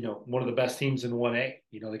 one of the best teams in 1A.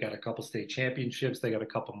 They got a couple state championships. They got a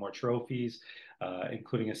couple more trophies,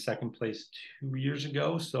 including a second place 2 years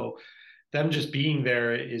ago. So them just being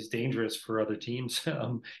there is dangerous for other teams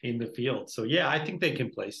in the field. So, yeah, I think they can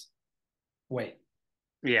place. Wait.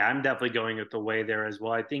 Yeah, I'm definitely going with the way there as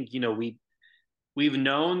well. I think, we've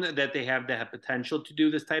known that they have the potential to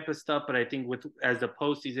do this type of stuff, but I think as the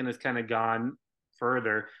postseason has kind of gone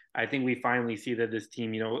further, I think we finally see that this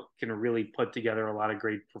team, can really put together a lot of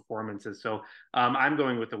great performances. So I'm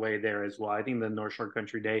going with the way there as well. I think the North Shore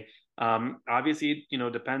Country Day, obviously,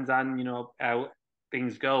 depends on, how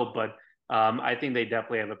things go, but I think they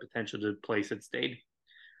definitely have a potential to place at state.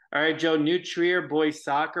 All right, Joe, New Trier boys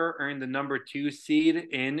soccer earned the number 2 seed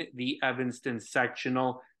in the Evanston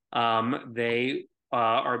sectional. They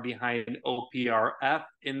are behind OPRF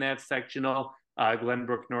in that sectional.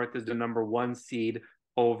 Glenbrook North is the number 1 seed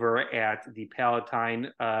over at the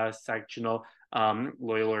Palatine sectional.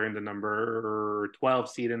 Loyola earned the number 12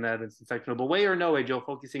 seed in that Evanston sectional. But way or no way, Joe,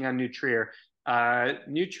 focusing on New Trier,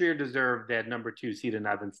 New Trier deserved that number 2 seed in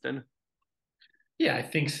Evanston. Yeah, I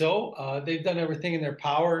think so. They've done everything in their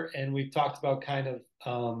power, and we've talked about kind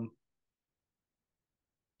of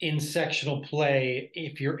in sectional play.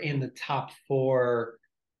 If you're in the top 4,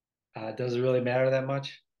 does it really matter that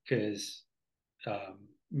much? Because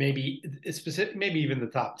maybe even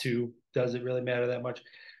the top 2, does it really matter that much?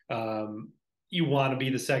 You want to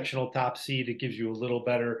be the sectional top seed. It gives you a little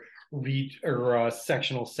better reach or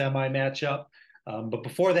sectional semi matchup. But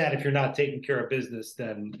before that, if you're not taking care of business,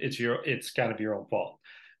 then it's kind of your own fault.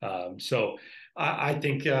 So I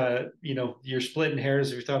think you're splitting hairs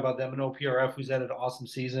if you're talking about them and OPRF, who's had an awesome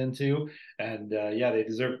season too, and they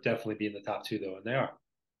deserve to definitely be in the top 2 though, and they are.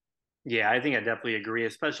 Yeah, I think I definitely agree,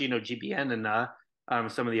 especially GBN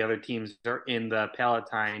and some of the other teams are in the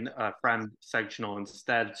Palatine friend sectional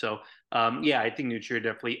instead. So I think New Trier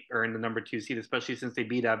definitely earned the number 2 seed, especially since they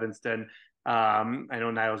beat Evanston. I know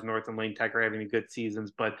Niles North and Lane Tech are having good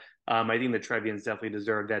seasons, but I think the Trevians definitely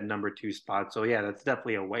deserve that number 2 spot. So yeah, that's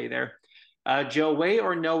definitely a way there. Joe, way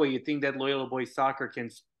or no way, you think that Loyola boys soccer can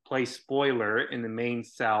play spoiler in the Maine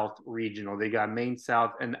South regional? They got Maine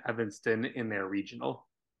South and Evanston in their regional.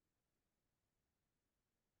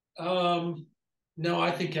 No,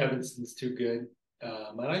 I think Evanston's too good,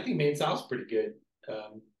 and I think Maine South's pretty good.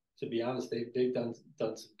 To be honest, they've done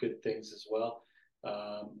some good things as well.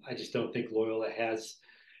 I just don't think Loyola has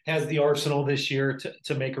the arsenal this year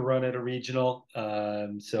to make a run at a regional.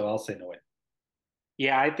 So I'll say no way.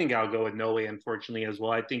 Yeah, I think I'll go with no way, unfortunately, as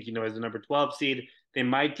well. I think, as the number 12 seed, they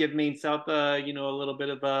might give Maine South, a little bit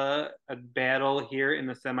of a battle here in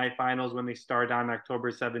the semifinals when they start on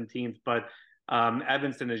October 17th. But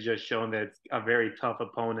Evanston has just shown that it's a very tough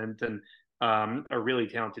opponent and a really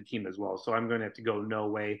talented team as well. So I'm going to have to go no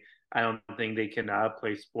way. I don't think they can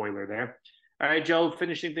play spoiler there. All right, Joe,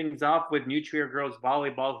 finishing things off with New Trier girls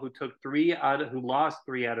volleyball, who lost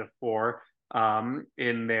 3 out of 4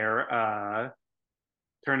 in their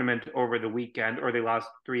tournament over the weekend, or they lost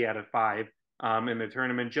 3 out of 5 in the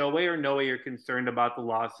tournament. Joe, way or no way you're concerned about the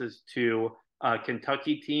losses to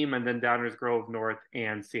Kentucky team and then Downers Grove North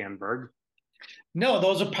and Sandburg? No,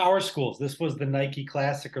 those are power schools. This was the Nike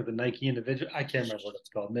Classic or the Nike Individual. I can't remember what it's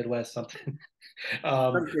called. Midwest something.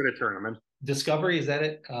 Some sort of tournament. Discovery, is that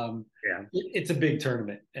it? Yeah. It's a big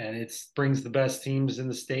tournament, and it brings the best teams in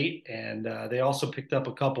the state. And they also picked up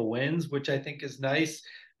a couple wins, which I think is nice.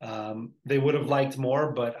 They would have liked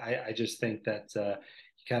more, but I just think that you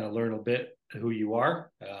kind of learn a bit who you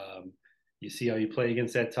are. You see how you play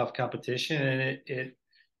against that tough competition, and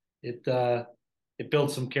it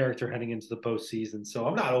builds some character heading into the postseason. So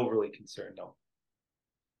I'm not overly concerned, no.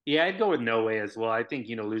 Yeah, I'd go with no way as well. I think,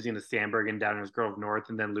 losing to Sandburg and Downers Grove North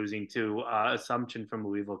and then losing to Assumption from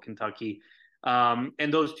Louisville, Kentucky.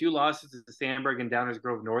 And those 2 losses to Sandburg and Downers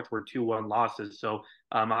Grove North were 2-1 losses. So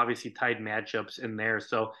obviously tied matchups in there.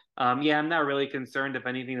 So I'm not really concerned. If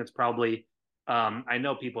anything, that's probably I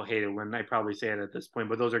know people hate it when I probably say it at this point,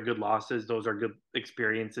 but those are good losses. Those are good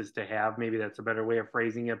experiences to have. Maybe that's a better way of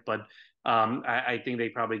phrasing it. But I think they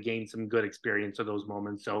probably gained some good experience of those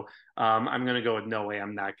moments. So I'm going to go with no way.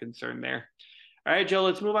 I'm not concerned there. All right, Joe,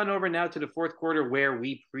 let's move on over now to the fourth quarter where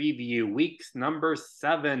we preview weeks number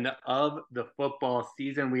 7 of the football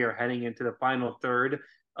season. We are heading into the final third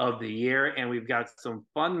of the year, and we've got some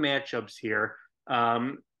fun matchups here.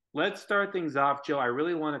 Let's start things off, Joe. I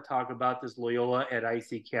really want to talk about this Loyola at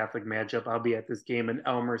IC Catholic matchup. I'll be at this game in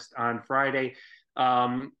Elmhurst on Friday.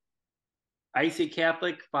 IC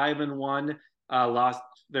Catholic 5-1. lost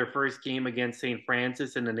their first game against St.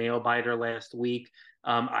 Francis in the nail biter last week.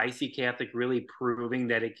 IC Catholic really proving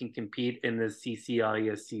that it can compete in the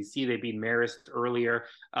CCLESCC. They beat Marist earlier.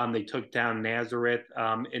 They took down Nazareth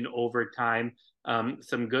in overtime.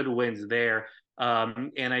 Some good wins there.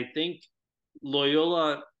 And I think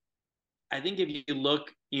Loyola, I think if you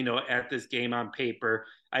look, at this game on paper,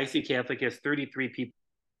 IC Catholic has 33 people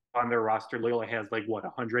on their roster. Loyola has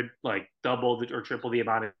 100, double or triple the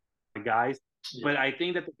amount of guys. Yeah. But I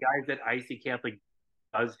think that the guys that IC Catholic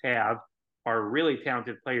does have are really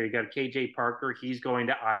talented players. You got KJ Parker. He's going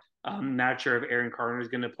to. I'm not sure if Aaron Carter is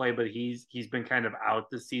going to play, but he's been kind of out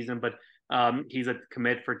this season. But he's a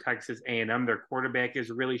commit for Texas A&M. Their quarterback is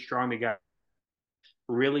really strong. They got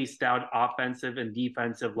really stout offensive and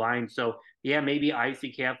defensive line. So yeah, maybe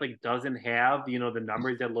IC Catholic doesn't have the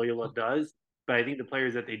numbers that Loyola does. But I think the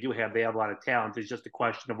players that they do have, they have a lot of talent. It's just a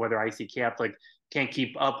question of whether IC Catholic can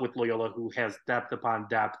keep up with Loyola, who has depth upon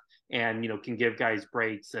depth and, can give guys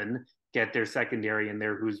breaks and get their secondary in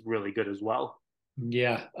there who's really good as well.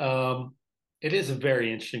 Yeah. It is a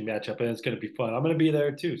very interesting matchup, and it's going to be fun. I'm going to be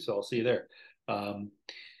there too, so I'll see you there.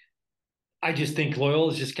 I just think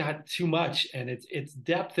Loyola's just got too much, and it's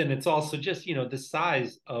depth, and it's also just, the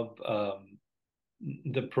size of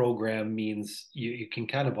the program means you can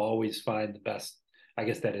kind of always find the best. I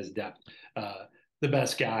guess that is depth, the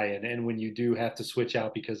best guy. And when you do have to switch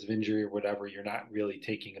out because of injury or whatever, you're not really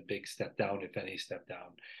taking a big step down, if any step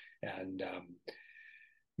down. And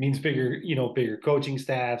means bigger coaching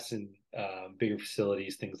staffs and bigger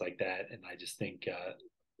facilities, things like that. And I just think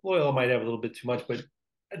Loyola might have a little bit too much, but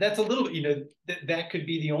that's a little bit, that could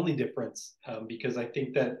be the only difference, because I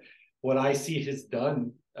think that what IC has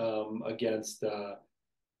done against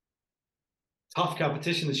tough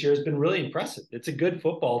competition this year has been really impressive. It's a good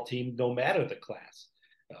football team, no matter the class.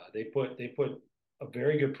 They put a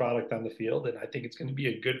very good product on the field, and I think it's going to be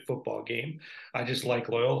a good football game. I just like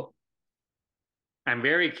Loyola. I'm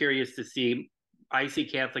very curious to see.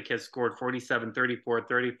 IC Catholic has scored 47, 34,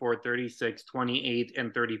 34, 36, 28,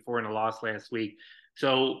 and 34 in a loss last week.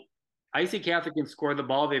 So IC Catholic can score the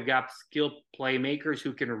ball. They've got skilled playmakers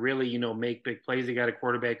who can really, make big plays. They got a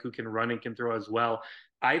quarterback who can run and can throw as well.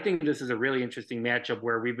 I think this is a really interesting matchup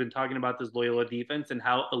where we've been talking about this Loyola defense and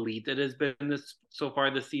how elite it has been so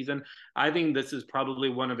far this season. I think this is probably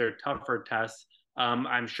one of their tougher tests.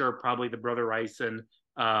 I'm sure probably the Brother Rice and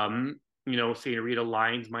St. Rita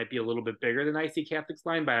lines might be a little bit bigger than IC Catholic's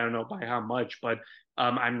line, but I don't know by how much. But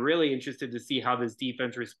I'm really interested to see how this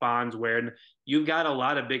defense responds when you've got a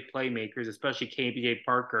lot of big playmakers, especially KJ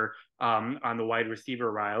Parker on the wide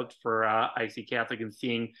receiver route for IC Catholic, and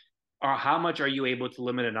seeing how much are you able to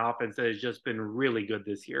limit an offense that has just been really good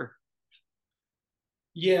this year?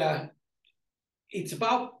 Yeah, it's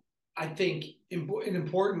about, I think, an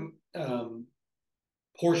important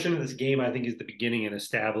portion of this game, I think, is the beginning in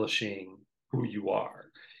establishing who you are.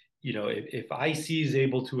 If IC is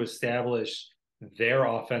able to establish their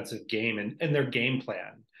offensive game and their game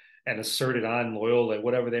plan and assert it on Loyola,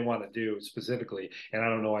 whatever they want to do specifically, and I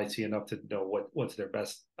don't know IC enough to know what's their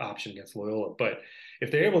best option against Loyola, but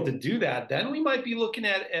if they're able to do that, then we might be looking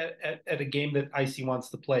at a game that IC wants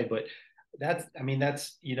to play. But that's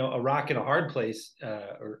a rock and a hard place,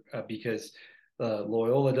 because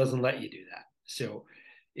Loyola doesn't let you do that. So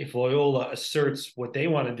if Loyola asserts what they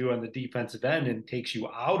want to do on the defensive end and takes you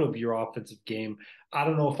out of your offensive game, I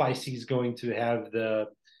don't know if IC is going to have the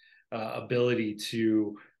ability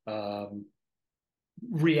to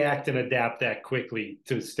react and adapt that quickly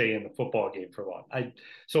to stay in the football game for long.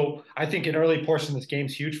 So I think an early portion of this game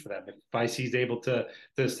is huge for them. If IC is able to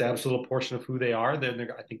establish a little portion of who they are, then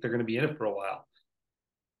I think they're going to be in it for a while.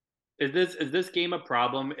 Is this game a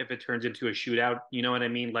problem if it turns into a shootout? You know what I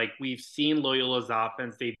mean? Like, we've seen Loyola's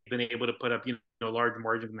offense; they've been able to put up large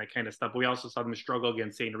margins and that kind of stuff. But we also saw them struggle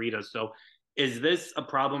against St. Rita. So, is this a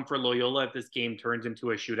problem for Loyola if this game turns into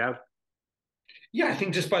a shootout? Yeah, I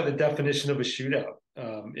think just by the definition of a shootout,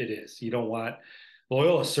 it is. You don't want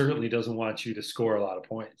Loyola certainly doesn't want you to score a lot of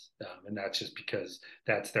points, and that's just because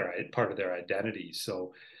that's part of their identity.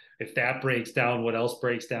 So, if that breaks down, what else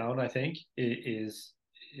breaks down? I think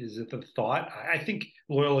is it the thought? I think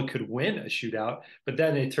Loyola could win a shootout, but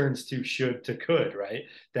then it turns to should to could, right?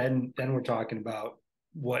 Then we're talking about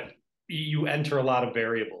what you enter a lot of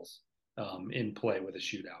variables in play with a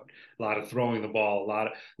shootout. A lot of throwing the ball, a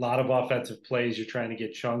lot of offensive plays. You're trying to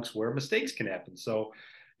get chunks where mistakes can happen. So,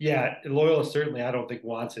 yeah, Loyola certainly I don't think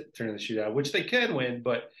wants it to turn the shootout, which they can win,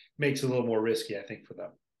 but makes it a little more risky, I think, for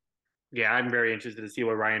them. Yeah, I'm very interested to see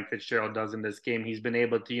what Ryan Fitzgerald does in this game. He's been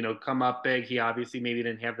able to, come up big. He obviously maybe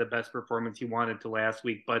didn't have the best performance he wanted to last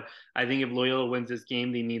week, but I think if Loyola wins this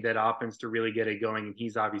game, they need that offense to really get it going, and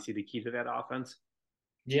he's obviously the key to that offense.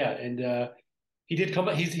 Yeah, and he did come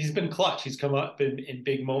up. He's been clutch. He's come up in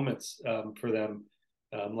big moments for them,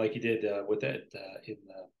 like he did with that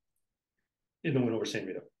in the win over San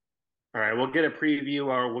Vito. All right, we'll get a preview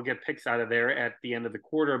or we'll get picks out of there at the end of the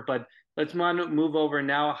quarter, but let's move over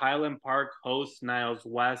now. Highland Park hosts Niles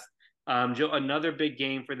West. Joe, another big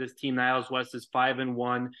game for this team. Niles West is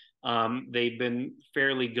 5-1. They've been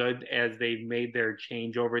fairly good as they've made their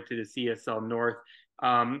change over to the CSL North.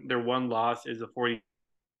 Their one loss is a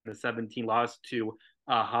 40-17 loss to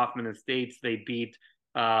Hoffman Estates. They beat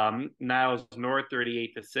Niles North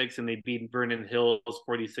 38-6, and they beat Vernon Hills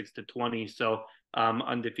 46-20. So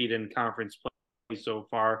undefeated in conference play so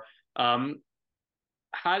far.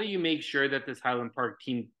 How do you make sure that this Highland Park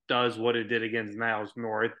team does what it did against Niles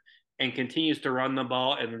North and continues to run the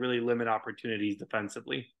ball and really limit opportunities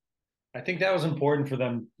defensively? I think that was important for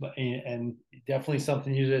them, and definitely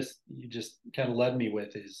something you just kind of led me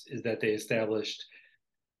with is that they established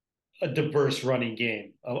a diverse running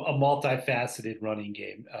game, a multifaceted running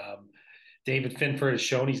game. David Finford has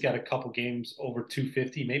shown he's got a couple games over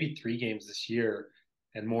 250, maybe 3 games this year,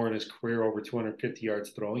 and more in his career over 250 yards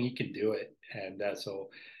throwing. He can do it, and so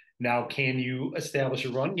now can you establish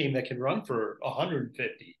a run game that can run for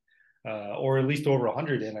 150 or at least over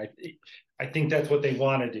 100? And I think that's what they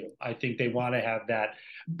want to do. I think they want to have that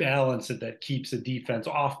balance that keeps the defense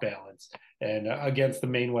off balance, and against the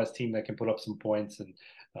Maine West team that can put up some points. And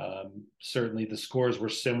certainly the scores were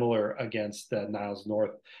similar against Niles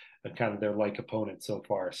North, kind of their like opponent so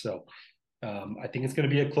far. So I think it's going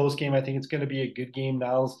to be a close game. I think it's going to be a good game.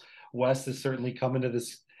 Niles West is certainly coming to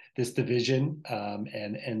this division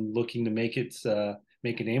and looking to make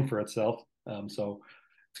a name for itself. So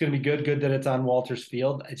it's going to be good. Good that it's on Walters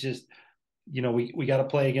Field. It's just, we got to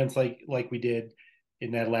play against like we did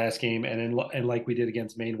in that last game, and like we did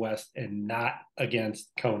against Maine West, and not against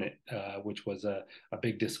Conant, which was a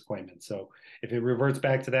big disappointment. So if it reverts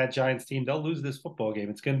back to that Giants team, they'll lose this football game.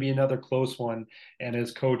 It's going to be another close one. And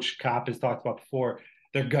as Coach Kopp has talked about before,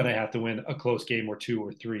 they're going to have to win a close game or 2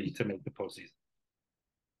 or 3 to make the postseason.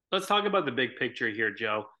 Let's talk about the big picture here,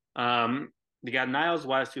 Joe. They got Niles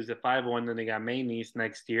West, who's at 5-1. Then they got Maine East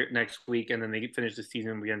next week, and then they finish the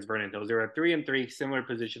season against Vernon Hills. They're at 3-3, similar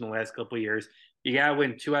position the last couple of years. You got to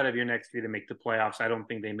win 2 out of your next 3 to make the playoffs. I don't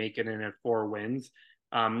think they make it in at 4 wins,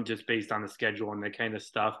 just based on the schedule and that kind of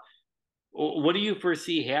stuff. What do you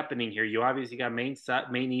foresee happening here? You obviously got Maine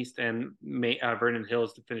East and Vernon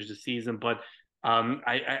Hills to finish the season, but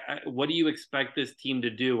what do you expect this team to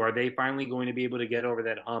do? Are they finally going to be able to get over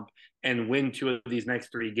that hump and win 2 of these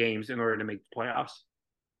next 3 games in order to make the playoffs?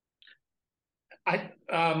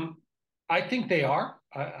 I think they are.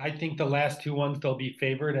 I think the last 2 ones they'll be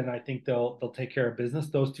favored, and I think they'll take care of business.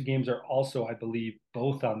 Those 2 games are also, I believe,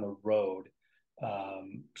 both on the road,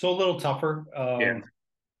 so a little tougher.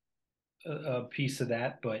 A piece of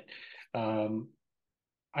that, but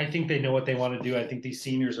I think they know what they want to do. I think these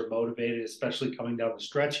seniors are motivated, especially coming down the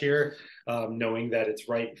stretch here, knowing that it's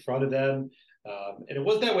right in front of them. And it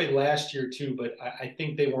was that way last year too, but I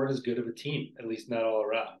think they weren't as good of a team, at least not all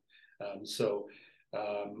around.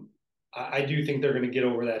 I do think they're going to get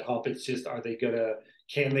over that hump. It's just,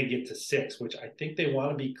 can they get to 6, which I think they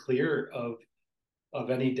want to be clear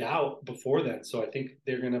of any doubt before then. So I think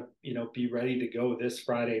they're going to, be ready to go this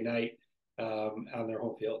Friday night on their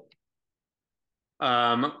home field.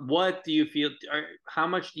 What do you feel? How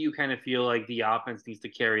much do you kind of feel like the offense needs to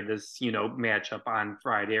carry this, matchup on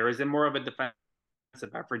Friday, or is it more of a defensive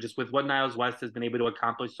effort? Just with what Niles West has been able to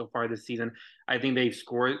accomplish so far this season, I think they've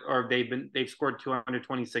scored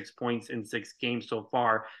 226 points in 6 games so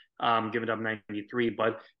far, giving up 93.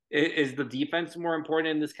 But is the defense more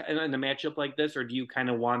important in a matchup like this, or do you kind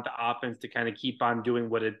of want the offense to kind of keep on doing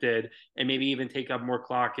what it did and maybe even take up more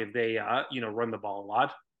clock if they run the ball a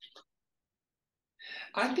lot?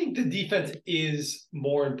 I think the defense is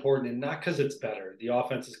more important, and not because it's better. The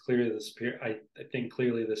offense is clearly I think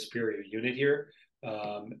clearly the superior unit here.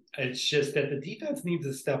 It's just that the defense needs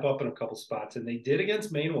to step up in a couple spots, and they did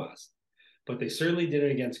against Maine West, but they certainly did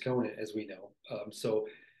it against Conant, as we know. So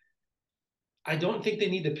I don't think they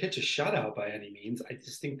need to pitch a shutout by any means. I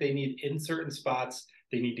just think they need, in certain spots,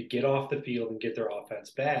 they need to get off the field and get their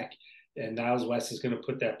offense back, and Niles West is going to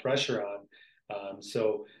put that pressure on.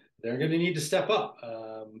 So they're going to need to step up,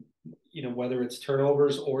 whether it's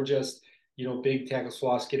turnovers or just, big tackle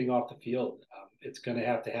swaths getting off the field. It's going to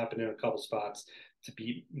have to happen in a couple spots to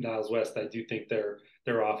beat Niles West. I do think their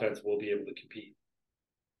offense will be able to compete.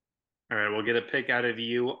 All right, we'll get a pick out of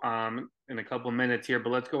you in a couple minutes here, but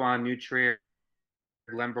let's go on. New Trier,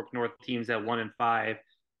 Glenbrook North teams at 1-5.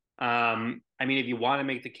 I mean, if you want to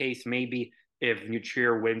make the case, maybe if New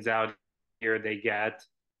Trier wins out here, they get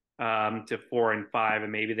to 4-5,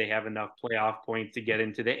 and maybe they have enough playoff points to get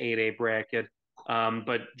into the 8A bracket.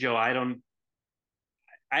 But Joe, I don't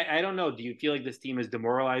know. Do you feel like this team is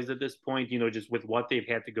demoralized at this point, just with what they've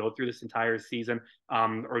had to go through this entire season?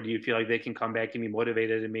 Or do you feel like they can come back and be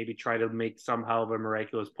motivated and maybe try to make somehow of a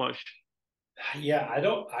miraculous push? Yeah,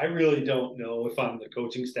 I really don't know if I'm the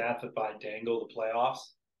coaching staff if I dangle the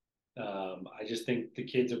playoffs. I just think the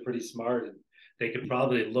kids are pretty smart and they could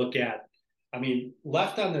probably look at, I mean,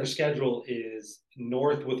 left on their schedule is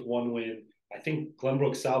North with 1 win. I think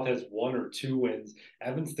Glenbrook South has 1 or 2 wins.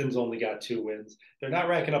 Evanston's only got 2 wins. They're not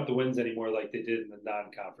racking up the wins anymore like they did in the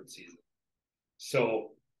non-conference season. So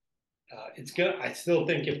it's good. I still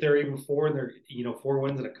think if they're even 4 and they're 4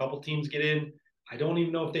 wins and a couple teams get in, I don't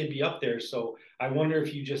even know if they'd be up there. So I wonder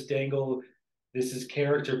if you just dangle. This is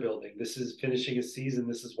character building. This is finishing a season.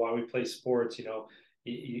 This is why we play sports.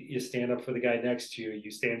 You stand up for the guy next to you.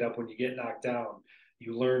 You stand up when you get knocked down.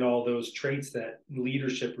 You learn all those traits, that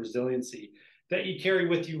leadership, resiliency that you carry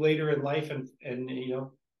with you later in life, and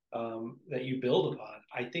that you build upon.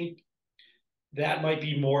 I think that might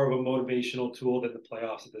be more of a motivational tool than the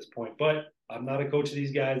playoffs at this point. But I'm not a coach of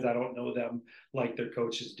these guys. I don't know them like their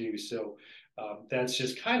coaches do. So that's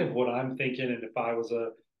just kind of what I'm thinking. And if I was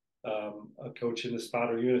a coach in the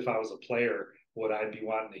spot, or even if I was a player, what I'd be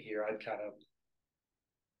wanting to hear, I'd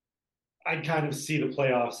kind of see the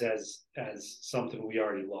playoffs as something we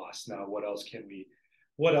already lost. Now, what else can we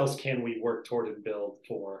work toward and build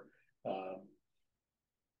for?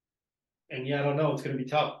 And yeah, I don't know. It's going to be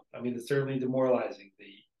tough. I mean, it's certainly demoralizing.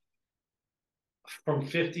 From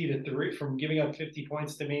 50-3, from giving up 50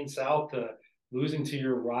 points to Maine South to losing to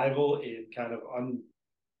your rival in kind of in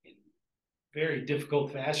very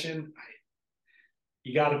difficult fashion.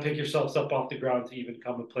 You got to pick yourselves up off the ground to even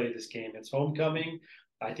come and play this game. It's homecoming.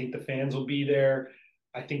 I think the fans will be there.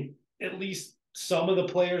 I think at least some of the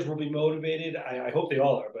players will be motivated. I hope they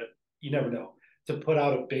all are, but you never know, to put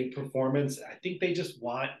out a big performance. I think they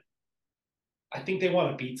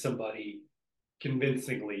want to beat somebody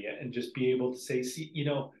convincingly and just be able to say, see,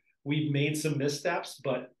 we've made some missteps,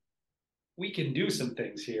 but we can do some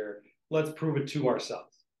things here. Let's prove it to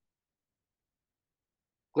ourselves.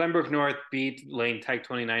 Glenbrook North beat Lane Tech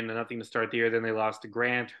 29-0 to start the year. Then they lost to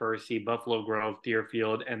Grant, Hersey, Buffalo Grove,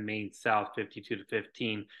 Deerfield, and Maine South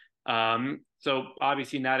 52-15. So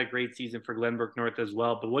obviously not a great season for Glenbrook North as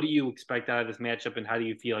well. But what do you expect out of this matchup, and how do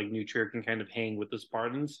you feel like New Trier can kind of hang with the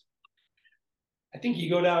Spartans? I think you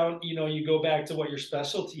go down, you go back to what your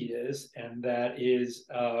specialty is, and that is,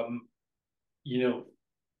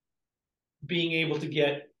 being able to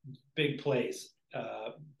get big plays.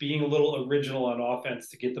 Being a little original on offense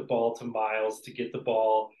to get the ball to Miles, to get the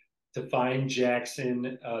ball to find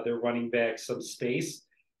Jackson, their running back, some space,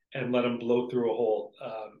 and let them blow through a hole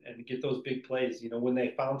and get those big plays. When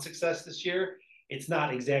they found success this year, it's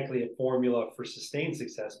not exactly a formula for sustained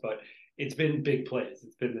success, but it's been big plays.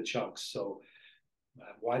 It's been the chunks. So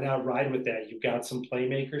why not ride with that? You've got some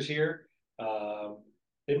playmakers here.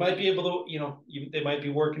 They might be able to, they might be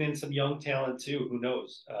working in some young talent too. Who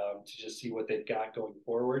knows? To just see what they've got going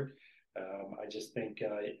forward. I just think,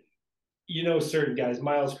 certain guys.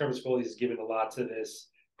 Miles Kremscoli has given a lot to this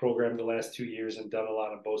program the last 2 years and done a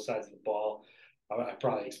lot on both sides of the ball. I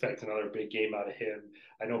probably expect another big game out of him.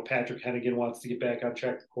 I know Patrick Hennigan wants to get back on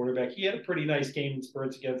track, the quarterback. He had a pretty nice game in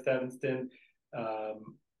spurts against Evanston.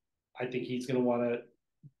 I think he's going to want to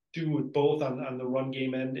do it both on the run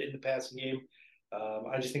game and in the passing game.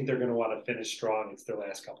 I just think they're going to want to finish strong. It's their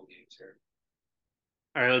last couple games here.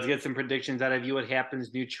 All right, let's get some predictions out of you. What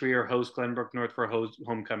happens? New Trier host Glenbrook North for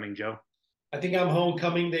homecoming, Joe? I think I'm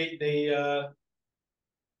homecoming. They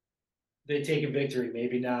take a victory.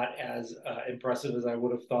 Maybe not as impressive as I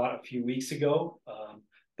would have thought a few weeks ago,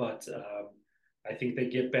 but I think they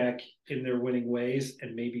get back in their winning ways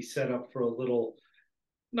and maybe set up for a little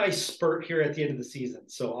nice spurt here at the end of the season.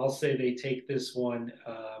 So I'll say they take this one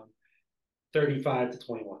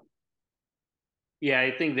 35-21. Yeah,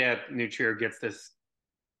 I think that New Trier gets this.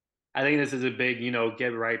 I think this is a big,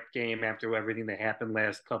 get right game after everything that happened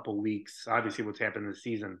last couple weeks. Obviously, what's happened this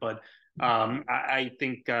season, but I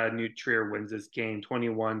think New Trier wins this game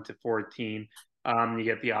 21-14. You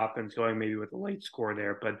get the offense going maybe with a late score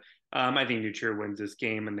there, but I think New Trier wins this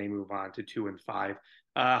game and they move on to 2-5.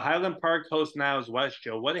 Highland Park hosts Niles West,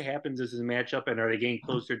 Joe. What happens is this matchup, and are they getting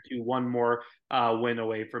closer to one more win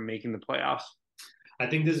away from making the playoffs? I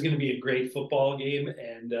think this is going to be a great football game,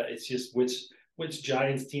 and it's just which which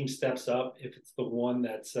Giants team steps up, if it's the one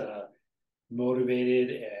that's motivated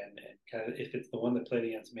and kind of if it's the one that played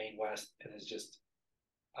against Maine West and is just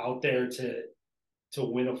out there to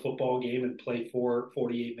win a football game and play for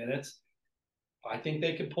 48 minutes, I think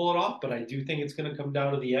they could pull it off. But I do think it's going to come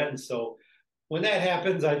down to the end. So when that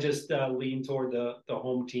happens, I just lean toward the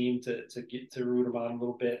home team to get to root them on a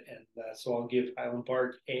little bit, and so I'll give Highland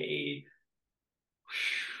Park a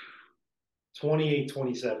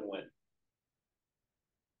 28-27 win.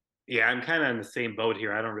 Yeah, I'm kind of in the same boat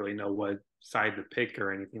here. I don't really know what side to pick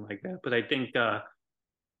or anything like that, but I think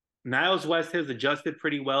Niles West has adjusted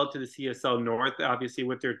pretty well to the CSL North, obviously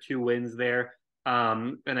with their 2 wins there,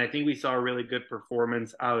 and I think we saw a really good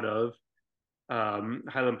performance out of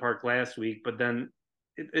Highland Park last week. But then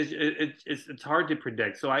it's hard to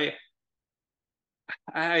predict. So I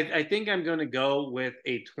think I'm going to go with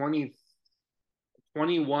a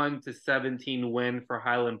 21-17 win for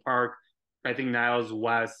Highland Park. I think Niles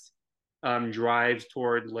West drives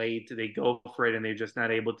toward late. They go for it, and they're just not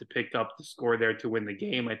able to pick up the score there to win the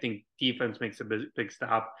game. I think defense makes a big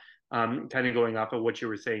stop, kind of going off of what you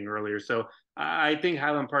were saying earlier. So I think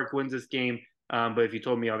Highland Park wins this game. But if you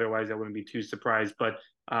told me otherwise, I wouldn't be too surprised. But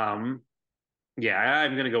yeah,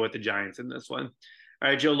 I'm going to go with the Giants in this one. All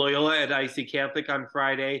right, Joe, Loyola at IC Catholic on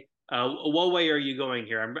Friday. What way are you going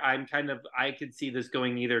here? I could see this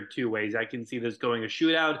going either 2 ways. I can see this going a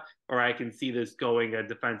shootout, or I can see this going a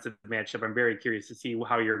defensive matchup. I'm very curious to see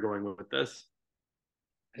how you're going with this.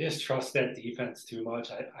 I just trust that defense too much.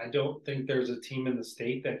 I don't think there's a team in the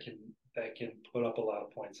state that can put up a lot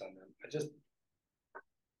of points on them.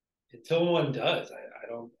 Until one does, I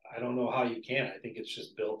don't know how you can. I think it's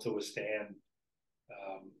just built to withstand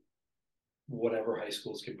whatever high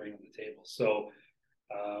schools can bring to the table. So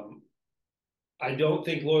I don't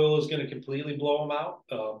think Loyola is going to completely blow them out,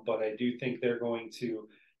 but I do think they're going to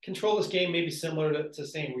control this game, maybe similar to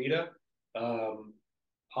St. Rita.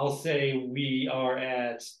 I'll say we are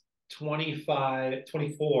at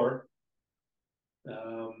 24.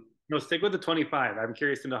 No, stick with the 25. I'm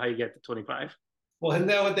curious to know how you get to 25. Well, isn't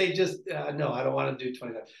that what they just no, I don't want to do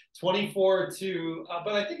 25. 24 to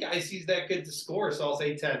but I think IC's that good to score, so I'll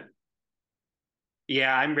say 10.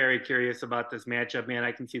 Yeah, I'm very curious about this matchup, man.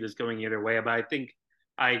 I can see this going either way, but I think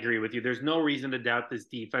I agree with you. There's no reason to doubt this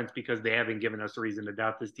defense because they haven't given us a reason to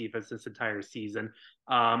doubt this defense this entire season.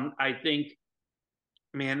 I think,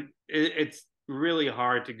 man, it's really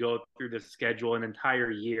hard to go through the schedule an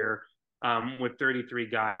entire year with 33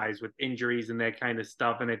 guys with injuries and that kind of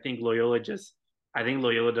stuff. And I think Loyola does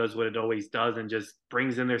what it always does and just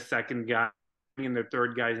brings in their second guy and their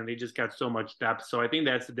third guys, and they just got so much depth. So I think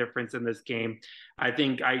that's the difference in this game. I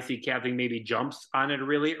think IC Catholic maybe jumps on it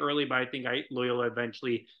really early, but I think Loyola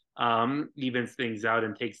eventually evens things out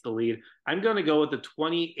and takes the lead. I'm going to go with the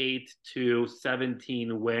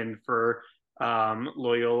 28-17 win for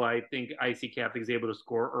Loyola. I think IC Catholic is able to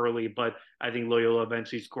score early, but I think Loyola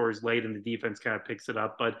eventually scores late and the defense kind of picks it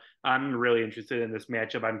up. But I'm really interested in this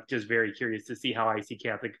matchup. I'm just very curious to see how IC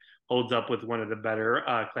Catholic holds up with one of the better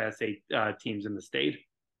Class A teams in the state.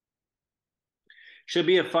 Should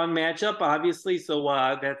be a fun matchup, obviously. So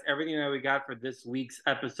that's everything that we got for this week's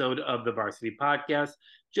episode of the Varsity Podcast.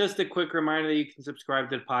 Just a quick reminder that you can subscribe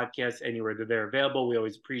to the podcast anywhere that they're available. We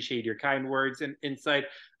always appreciate your kind words and insight.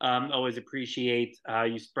 Always appreciate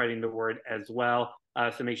you spreading the word as well.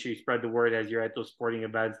 So make sure you spread the word as you're at those sporting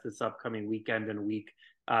events this upcoming weekend and week.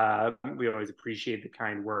 We always appreciate the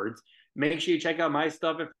kind words. Make sure you check out my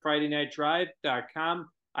stuff at FridayNightDrive.com.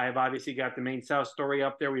 I have obviously got the Maine South story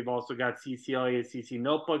up there. We've also got CCLA CC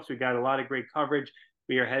notebooks. We've got a lot of great coverage.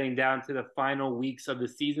 We are heading down to the final weeks of the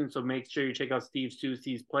season, so make sure you check out Steve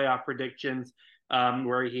Soucy's playoff predictions,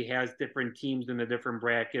 where he has different teams in the different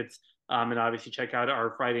brackets. And obviously check out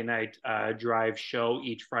our Friday night drive show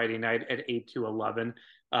each Friday night at 8 to 11.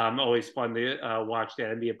 Always fun to watch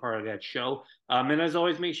that and be a part of that show. And as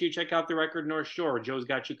always, make sure you check out the Record North Shore. Joe's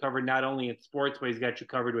got you covered not only in sports, but he's got you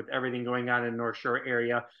covered with everything going on in the North Shore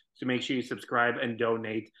area. So make sure you subscribe and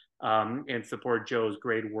donate and support Joe's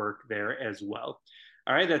great work there as well.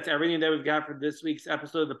 All right, that's everything that we've got for this week's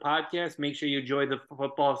episode of the podcast. Make sure you enjoy the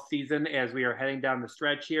football season as we are heading down the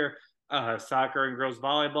stretch here. Soccer and girls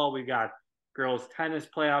volleyball. We've got girls tennis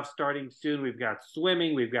playoffs starting soon. We've got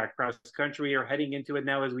swimming. We've got cross country. We are heading into it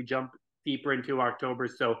now as we jump deeper into October.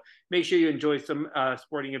 So make sure you enjoy some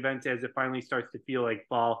sporting events as it finally starts to feel like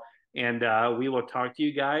fall. And we will talk to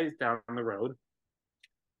you guys down the road.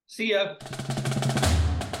 See ya.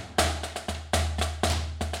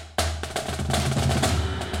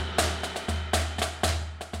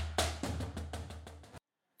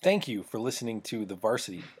 Thank you for listening to The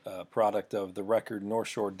Varsity, product of the Record,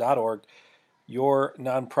 NorthShore.org. your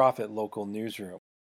nonprofit local newsroom.